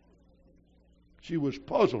 She was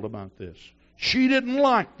puzzled about this. She didn't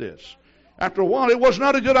like this. After a while, it was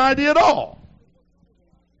not a good idea at all.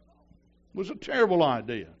 It was a terrible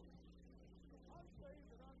idea.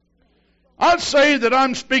 I'd say that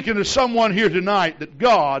I'm speaking to someone here tonight that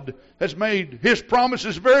God has made His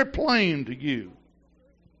promises very plain to you.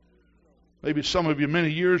 Maybe some of you many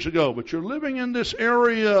years ago, but you're living in this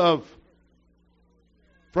area of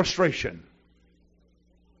frustration.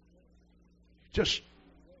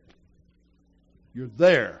 You're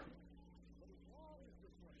there.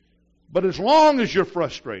 But as long as you're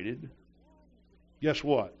frustrated, guess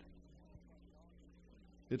what?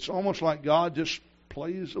 It's almost like God just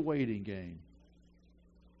plays a waiting game.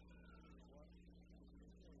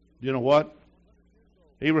 You know what?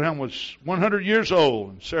 Abraham was 100 years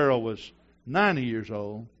old and Sarah was 90 years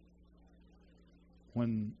old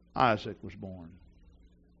when Isaac was born.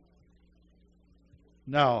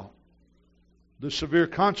 Now, the severe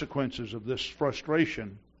consequences of this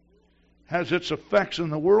frustration has its effects in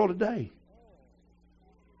the world today.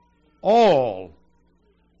 All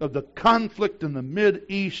of the conflict in the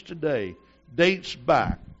Mideast today dates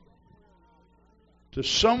back to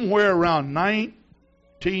somewhere around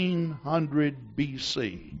 1900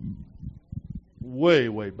 BC. Way,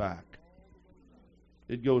 way back.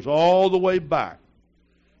 It goes all the way back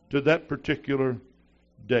to that particular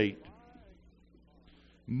date.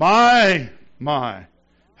 My,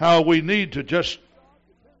 how we need to just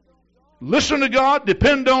listen to God,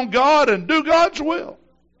 depend on God, and do God's will.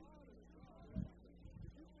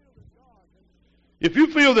 If you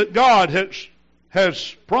feel that God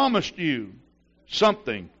has promised you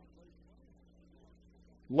something,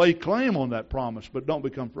 lay claim on that promise, but don't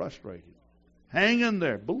become frustrated. Hang in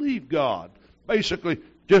there. Believe God. Basically,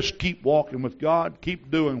 just keep walking with God.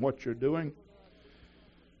 Keep doing what you're doing.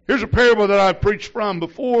 Here's a parable that I've preached from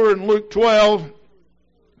before in Luke 12.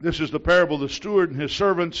 This is the parable of the steward and his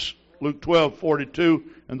servants. Luke 12:42.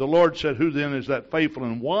 And the Lord said, who then is that faithful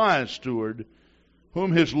and wise steward,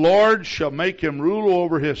 whom his Lord shall make him rule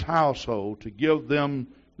over his household, to give them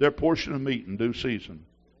their portion of meat in due season?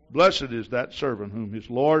 Blessed is that servant whom his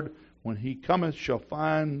Lord, when he cometh, shall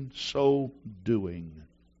find so doing.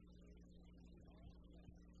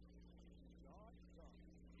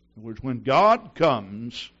 In other words, when God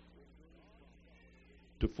comes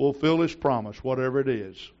to fulfill His promise, whatever it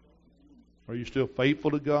is, are you still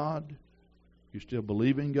faithful to God? You still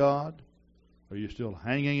believing God? Are you still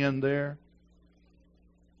hanging in there?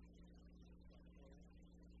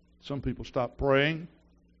 Some people stop praying.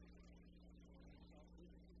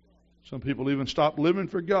 Some people even stop living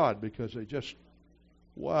for God because they just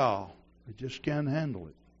can't handle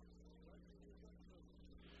it.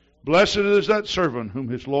 Blessed is that servant whom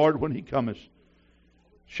his Lord, when he cometh,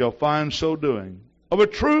 shall find so doing. Of a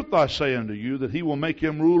truth I say unto you, that he will make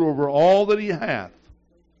him rule over all that he hath.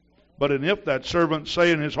 But and if that servant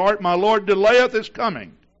say in his heart, my Lord delayeth his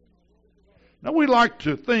coming. Now we like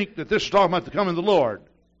to think that this is talking about the coming of the Lord.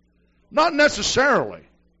 Not necessarily.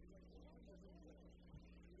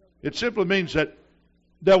 It simply means that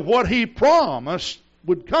what he promised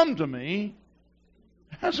would come to me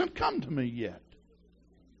hasn't come to me yet.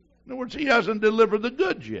 In other words, he hasn't delivered the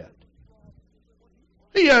goods yet.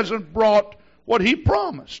 He hasn't brought what he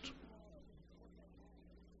promised.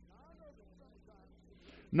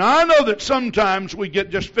 Now, I know that sometimes we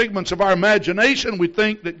get just figments of our imagination. We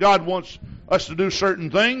think that God wants us to do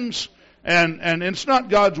certain things, and it's not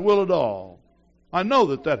God's will at all. I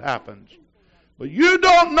know that happens. But you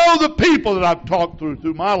don't know the people that I've talked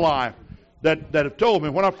through my life that have told me.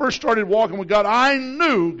 When I first started walking with God, I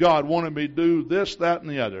knew God wanted me to do this, that, and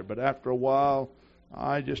the other. But after a while,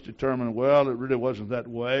 I just determined, well, it really wasn't that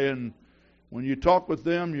way. And when you talk with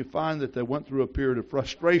them, you find that they went through a period of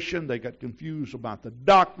frustration. They got confused about the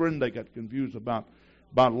doctrine. They got confused about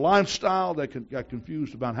lifestyle. They got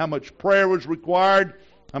confused about how much prayer was required,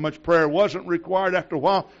 how much prayer wasn't required. After a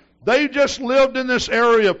while, they just lived in this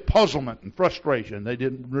area of puzzlement and frustration. They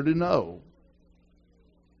didn't really know.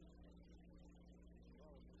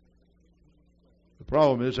 The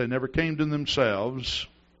problem is they never came to themselves,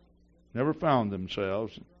 never found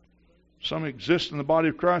themselves. Some exist in the body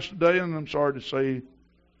of Christ today, and I'm sorry to say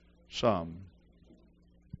some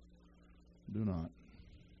do not.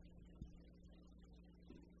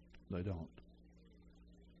 They don't.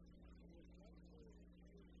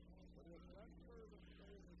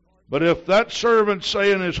 But if that servant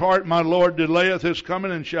say in his heart, my Lord delayeth his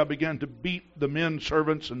coming, and shall begin to beat the men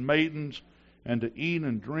servants and maidens, and to eat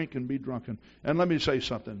and drink and be drunken. And let me say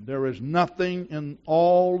something. There is nothing in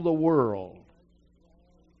all the world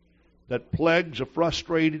that plagues a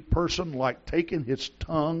frustrated person like taking his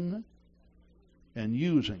tongue and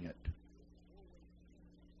using it.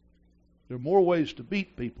 There are more ways to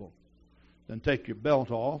beat people. than take your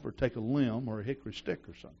belt off or take a limb or a hickory stick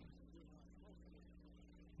or something.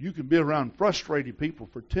 You can be around frustrated people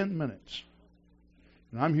for 10 minutes.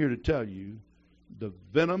 And I'm here to tell you the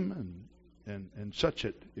venom and such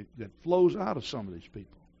that flows out of some of these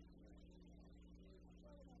people.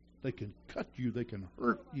 They can cut you. They can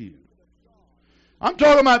hurt you. I'm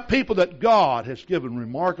talking about people that God has given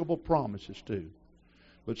remarkable promises to.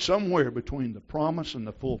 But somewhere between the promise and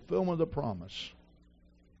the fulfillment of the promise,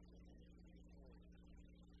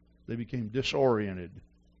 they became disoriented.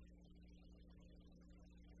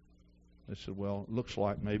 They said, well, it looks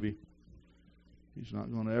like maybe he's not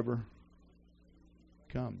going to ever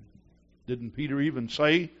come. Didn't Peter even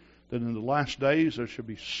say that in the last days there should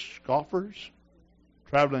be scoffers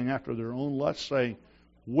traveling after their own lusts, saying,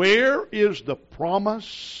 where is the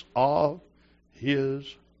promise of his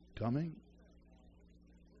coming?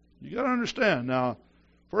 You got to understand now,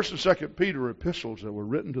 1st and 2nd Peter are epistles that were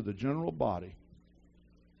written to the general body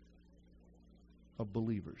of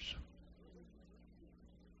believers.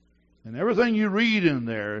 And everything you read in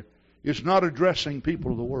there is not addressing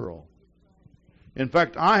people of the world. In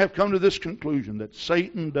fact, I have come to this conclusion that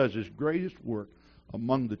Satan does his greatest work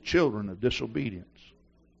among the children of disobedience.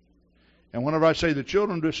 And whenever I say the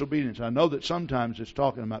children of disobedience, I know that sometimes it's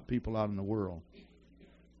talking about people out in the world.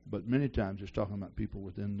 But many times it's talking about people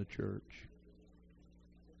within the church.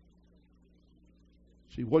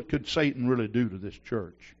 See, what could Satan really do to this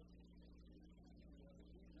church?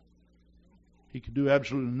 He could do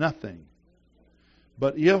absolutely nothing.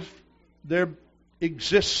 But if there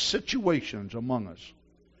exists situations among us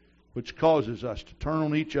which causes us to turn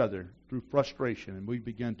on each other through frustration, and we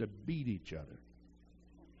begin to beat each other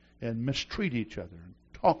and mistreat each other and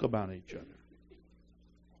talk about each other,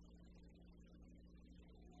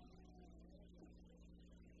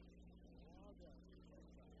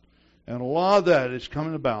 and a lot of that is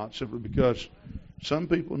coming about simply because some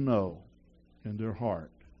people know in their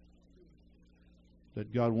heart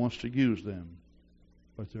that God wants to use them,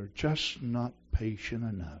 but they're just not patient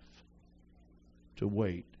enough to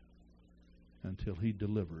wait until He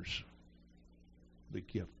delivers the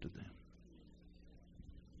gift to them.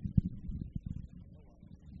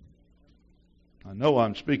 I know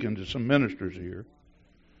I'm speaking to some ministers here.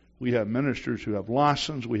 We have ministers who have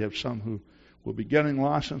license. We have some who will be getting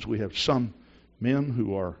license. We have some men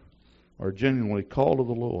who are genuinely called of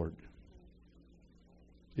the Lord.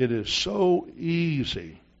 It is so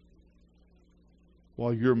easy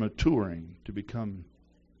while you're maturing to become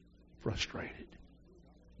frustrated.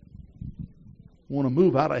 Want to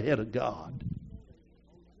move out ahead of God.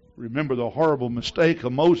 Remember the horrible mistake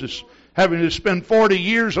of Moses having to spend 40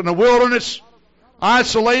 years in the wilderness,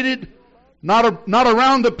 isolated, not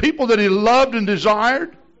around the people that he loved and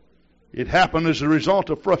desired. It happened as a result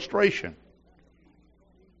of frustration.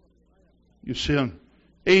 You see an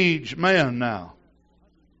aged man now.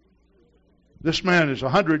 This man is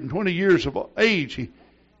 120 years of age.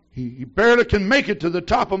 He barely can make it to the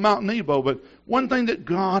top of Mount Nebo. But one thing that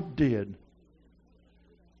God did,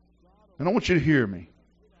 and I want you to hear me,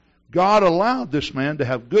 God allowed this man to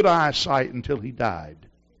have good eyesight until he died.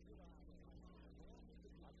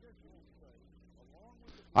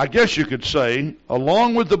 I guess you could say,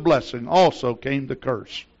 along with the blessing also came the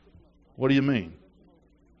curse. What do you mean?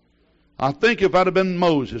 I think if I'd have been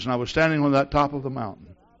Moses and I was standing on that top of the mountain,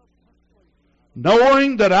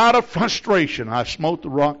 knowing that out of frustration I smote the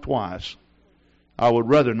rock twice, I would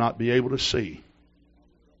rather not be able to see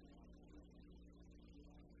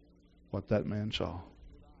what that man saw.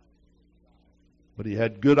 But he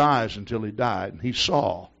had good eyes until he died, and he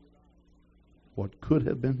saw what could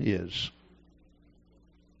have been his.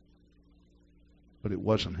 But it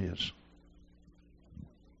wasn't his.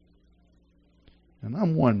 And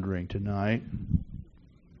I'm wondering tonight,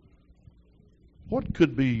 what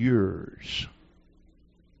could be yours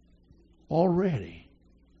already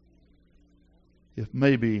if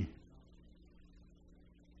maybe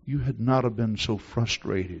you had not have been so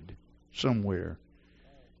frustrated somewhere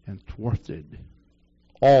and thwarted,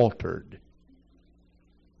 altered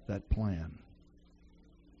that plan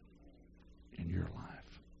in your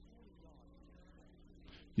life.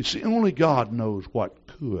 You see, only God knows what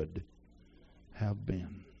could have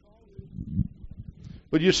been.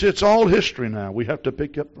 But you see, it's all history now. We have to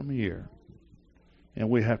pick up from here. And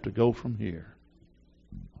we have to go from here.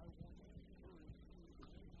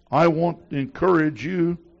 I want to encourage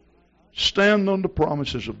you, stand on the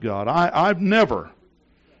promises of God. I've never,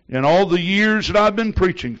 in all the years that I've been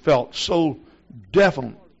preaching, felt so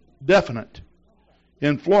definite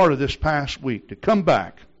in Florida this past week to come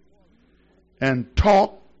back and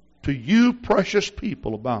talk to you precious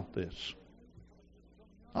people about this.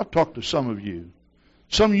 I've talked to some of you.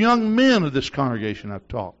 Some young men of this congregation I've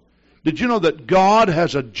talked. Did you know that God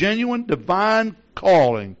has a genuine divine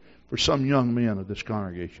calling for some young men of this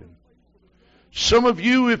congregation? Some of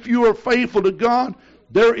you, if you are faithful to God,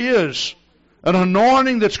 there is an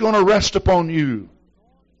anointing that's going to rest upon you.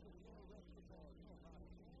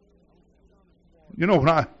 You know, when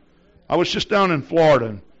I was just down in Florida,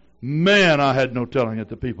 and man, I had no telling it.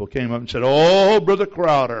 The people came up and said, "Oh, Brother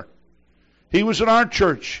Crowder, he was in our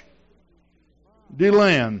church,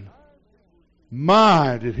 DeLand.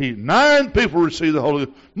 My, did he, 9 people receive the Holy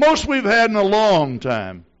Ghost. Most we've had in a long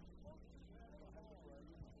time."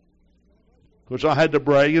 Of course, I had to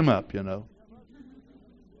brag him up, you know.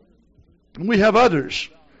 And we have others.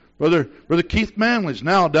 Brother Keith Manley's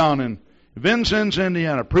now down in Vincennes,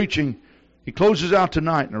 Indiana, preaching. He closes out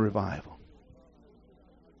tonight in a revival.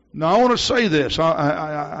 Now, I want to say this.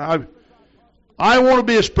 I want to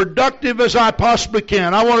be as productive as I possibly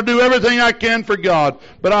can. I want to do everything I can for God.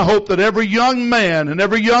 But I hope that every young man and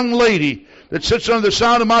every young lady that sits under the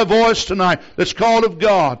sound of my voice tonight that's called of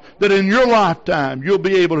God, that in your lifetime you'll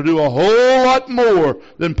be able to do a whole lot more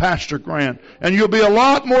than Pastor Grant. And you'll be a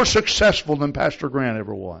lot more successful than Pastor Grant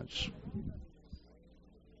ever was.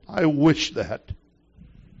 I wish that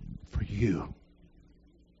for you.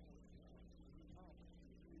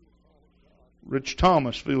 Rich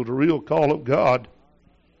Thomas feels a real call of God.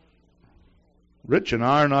 Rich and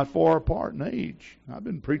I are not far apart in age. I've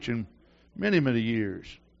been preaching many, many years.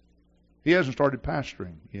 He hasn't started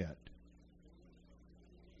pastoring yet.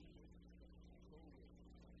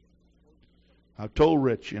 I've told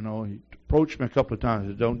Rich, you know, he approached me a couple of times.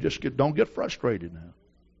 He said, don't get frustrated now.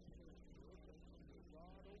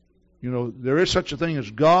 You know, there is such a thing as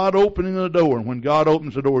God opening the door, and when God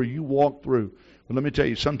opens the door, you walk through. But let me tell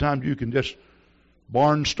you, sometimes you can just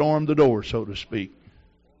barnstorm the door, so to speak.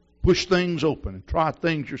 Push things open and try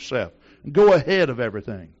things yourself. And go ahead of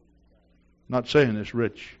everything. I'm not saying this,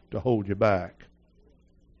 Rich, to hold you back.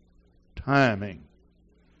 Timing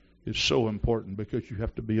is so important because you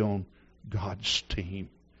have to be on God's team,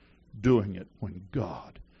 doing it when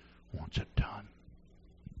God wants it done.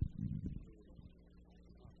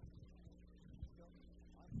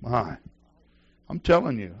 My, I'm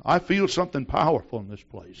telling you, I feel something powerful in this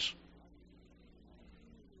place.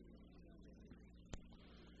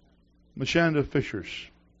 Mashanda Fisher's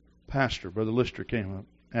pastor, Brother Lister, came up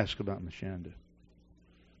and asked about Mashanda.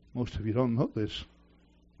 Most of you don't know this.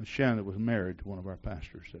 Mashanda was married to one of our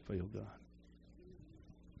pastors that failed God.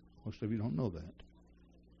 Most of you don't know that.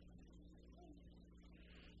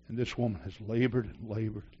 And this woman has labored and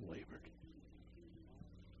labored and labored.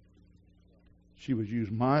 She was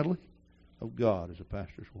used mightily of God as a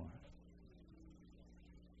pastor's wife.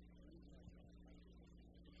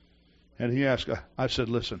 And he asked, I said,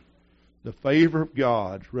 listen, the favor of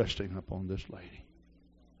God's resting upon this lady.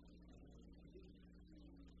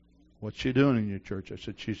 What's she doing in your church? I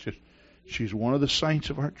said, she's one of the saints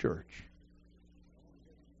of our church.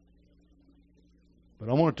 But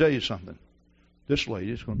I want to tell you something. This lady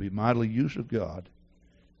is going to be mightily used of God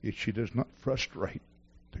if she does not frustrate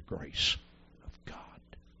the grace of God.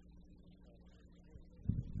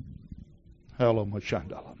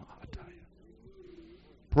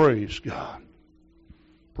 Praise God.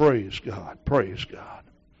 Praise God. Praise God.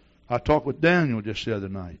 I talked with Daniel just the other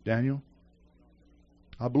night. Daniel,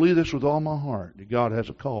 I believe this with all my heart, that God has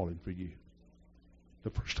a calling for you.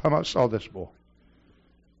 The first time I saw this boy,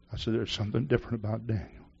 I said, there's something different about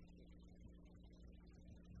Daniel.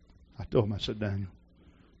 I told him, I said, Daniel,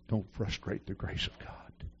 don't frustrate the grace of God.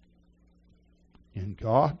 In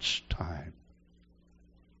God's time,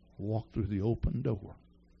 walk through the open door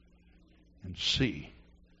and see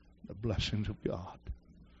the blessings of God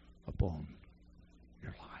upon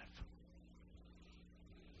your life.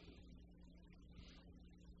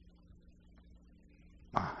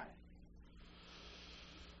 My.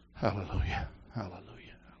 Hallelujah. Hallelujah.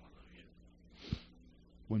 Hallelujah.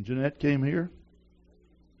 When Jeanette came here,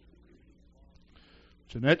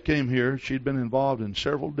 she'd been involved in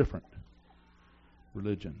several different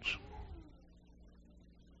religions.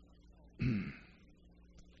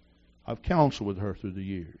 I've counseled with her through the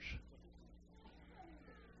years.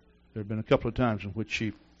 There have been a couple of times in which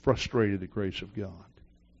she frustrated the grace of God.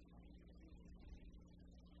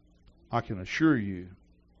 I can assure you,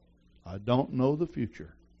 I don't know the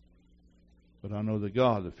future, but I know the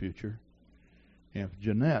God of the future. And if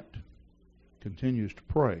Jeanette continues to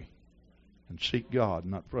pray and seek God,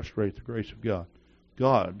 not frustrate the grace of God,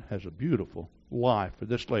 God has a beautiful life for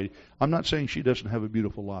this lady. I'm not saying she doesn't have a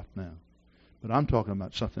beautiful life now, but I'm talking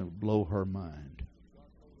about something that will blow her mind.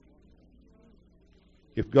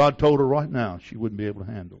 If God told her right now, she wouldn't be able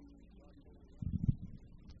to handle it.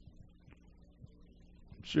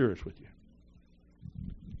 I'm serious with you.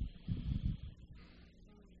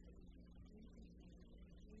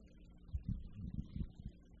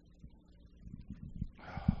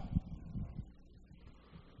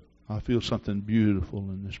 I feel something beautiful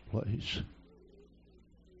in this place.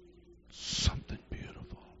 Something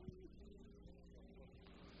beautiful.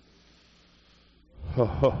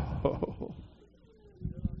 Oh.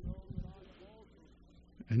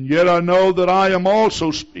 And yet I know that I am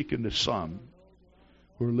also speaking to some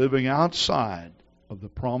who are living outside of the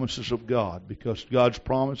promises of God, because God's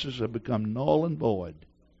promises have become null and void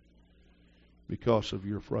because of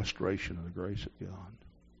your frustration of the grace of God.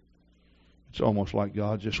 It's almost like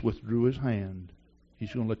God just withdrew His hand.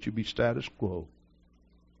 He's going to let you be status quo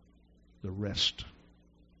the rest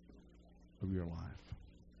of your life.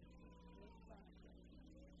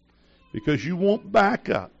 Because you won't back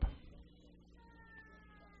up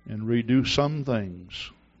and redo some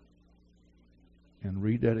things and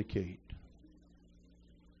rededicate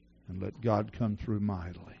and let God come through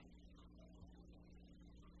mightily.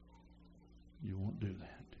 You won't do that.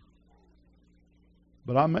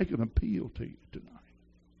 But I make an appeal to you tonight.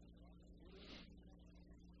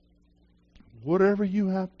 Whatever you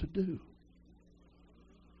have to do,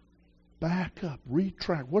 back up,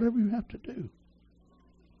 retract, whatever you have to do.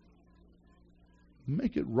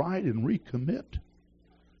 Make it right and recommit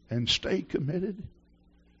and stay committed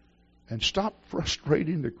and stop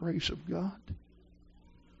frustrating the grace of God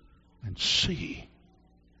and see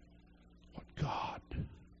what God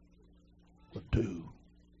will do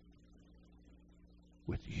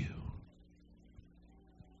with you.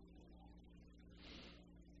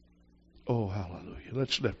 Oh, hallelujah.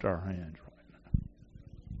 Let's lift our hands right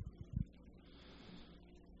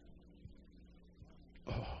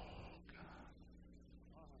now. Oh, God.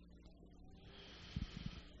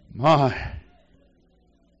 My.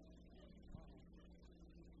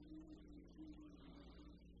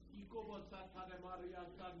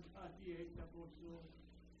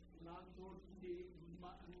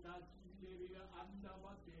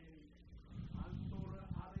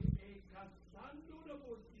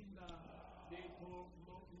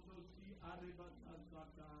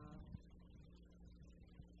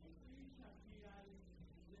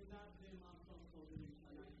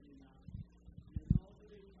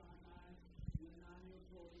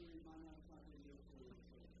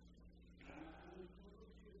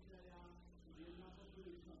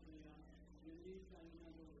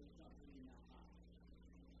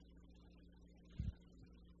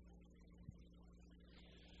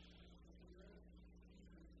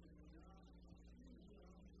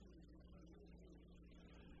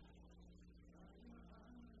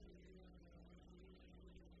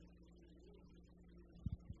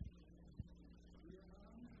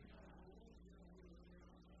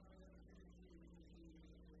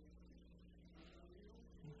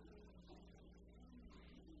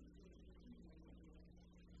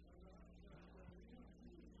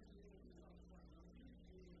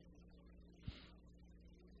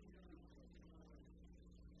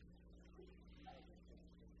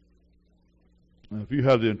 Now, if you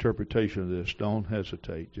have the interpretation of this, don't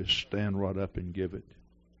hesitate. Just stand right up and give it.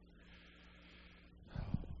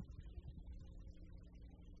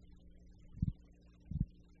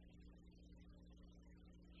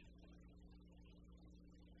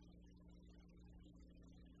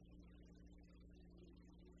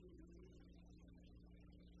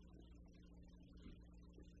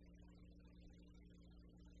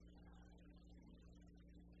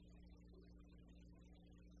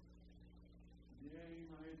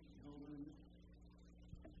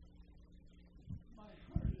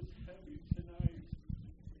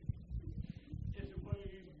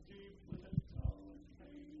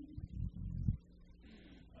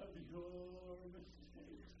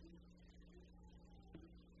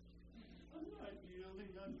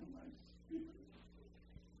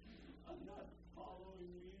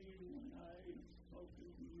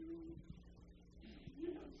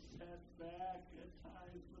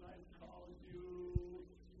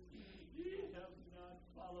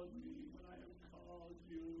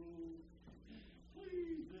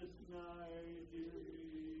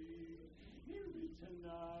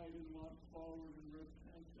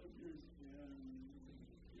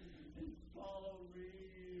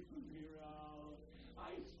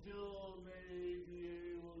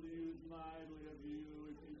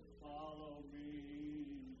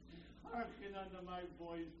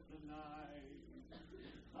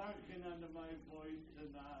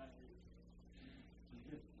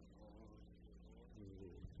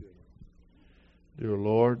 Dear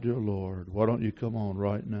Lord, why don't you come on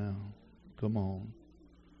right now? Come on.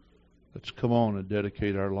 Let's come on and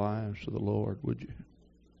dedicate our lives to the Lord, would you?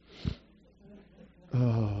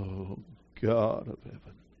 Oh, God of heaven.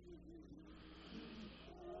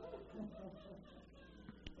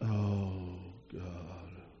 Oh,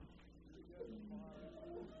 God.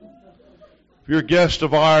 If you're a guest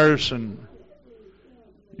of ours and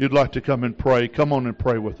you'd like to come and pray, come on and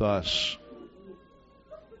pray with us.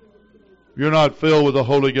 If you're not filled with the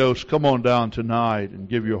Holy Ghost, come on down tonight and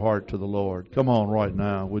give your heart to the Lord. Come on right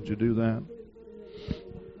now. Would you do that?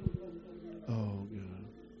 Oh,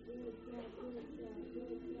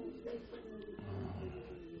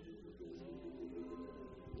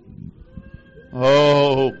 God.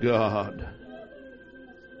 Oh, God.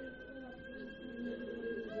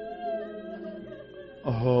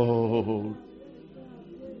 Oh,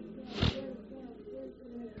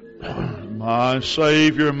 my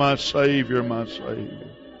Savior, my Savior, my Savior.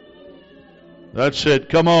 That's it.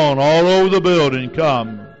 Come on, all over the building,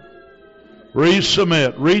 come.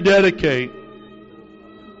 Resubmit, rededicate.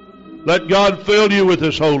 Let God fill you with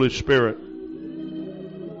His Holy Spirit.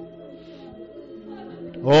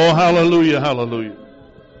 Oh, hallelujah, hallelujah.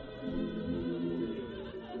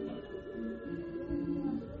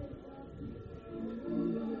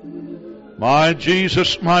 My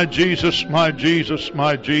Jesus, my Jesus, my Jesus,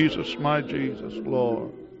 my Jesus, my Jesus,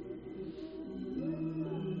 Lord.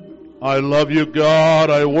 I love you, God.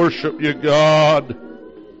 I worship you, God.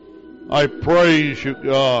 I praise you,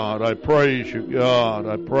 God. I praise you, God.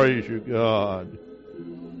 I praise you, God.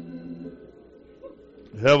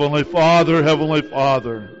 Heavenly Father, Heavenly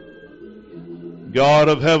Father, God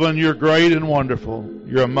of heaven, you're great and wonderful.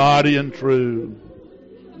 You're mighty and true.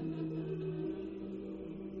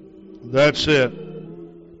 That's it.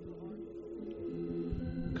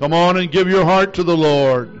 Come on and give your heart to the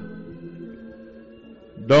Lord.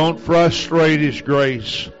 Don't frustrate His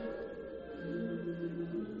grace.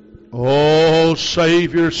 Oh,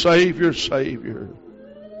 Savior, Savior, Savior.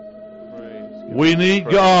 We need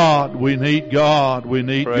God. We need God. We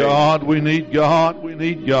need God. We need God. We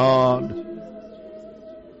need God.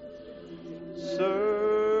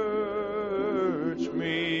 Search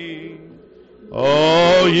me.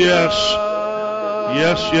 Oh, yes.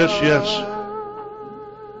 Yes, yes, yes.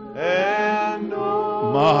 And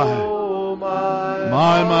know My.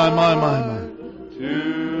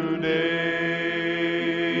 Today,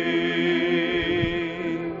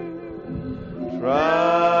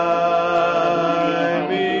 try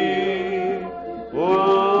me, O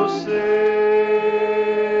Savior.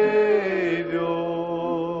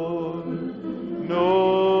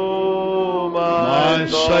 Know my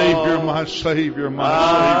Savior, my Savior, my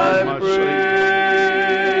Savior, my Savior.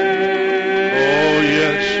 Oh,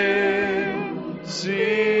 yes.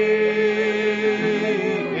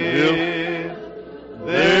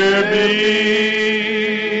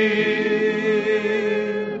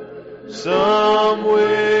 Some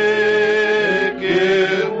wicked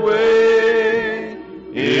way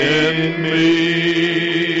in me,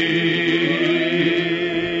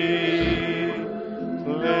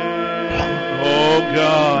 oh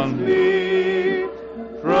God, me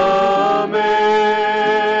from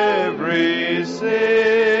every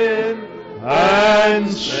sin and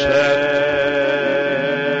set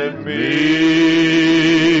me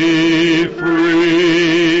free.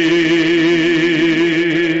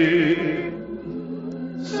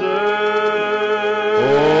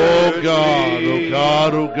 Oh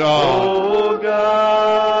God, oh God,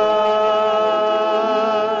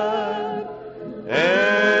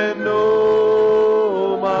 and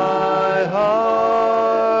know my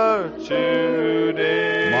heart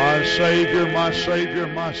today. my Savior, my Savior,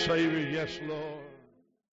 my Savior, yes, Lord.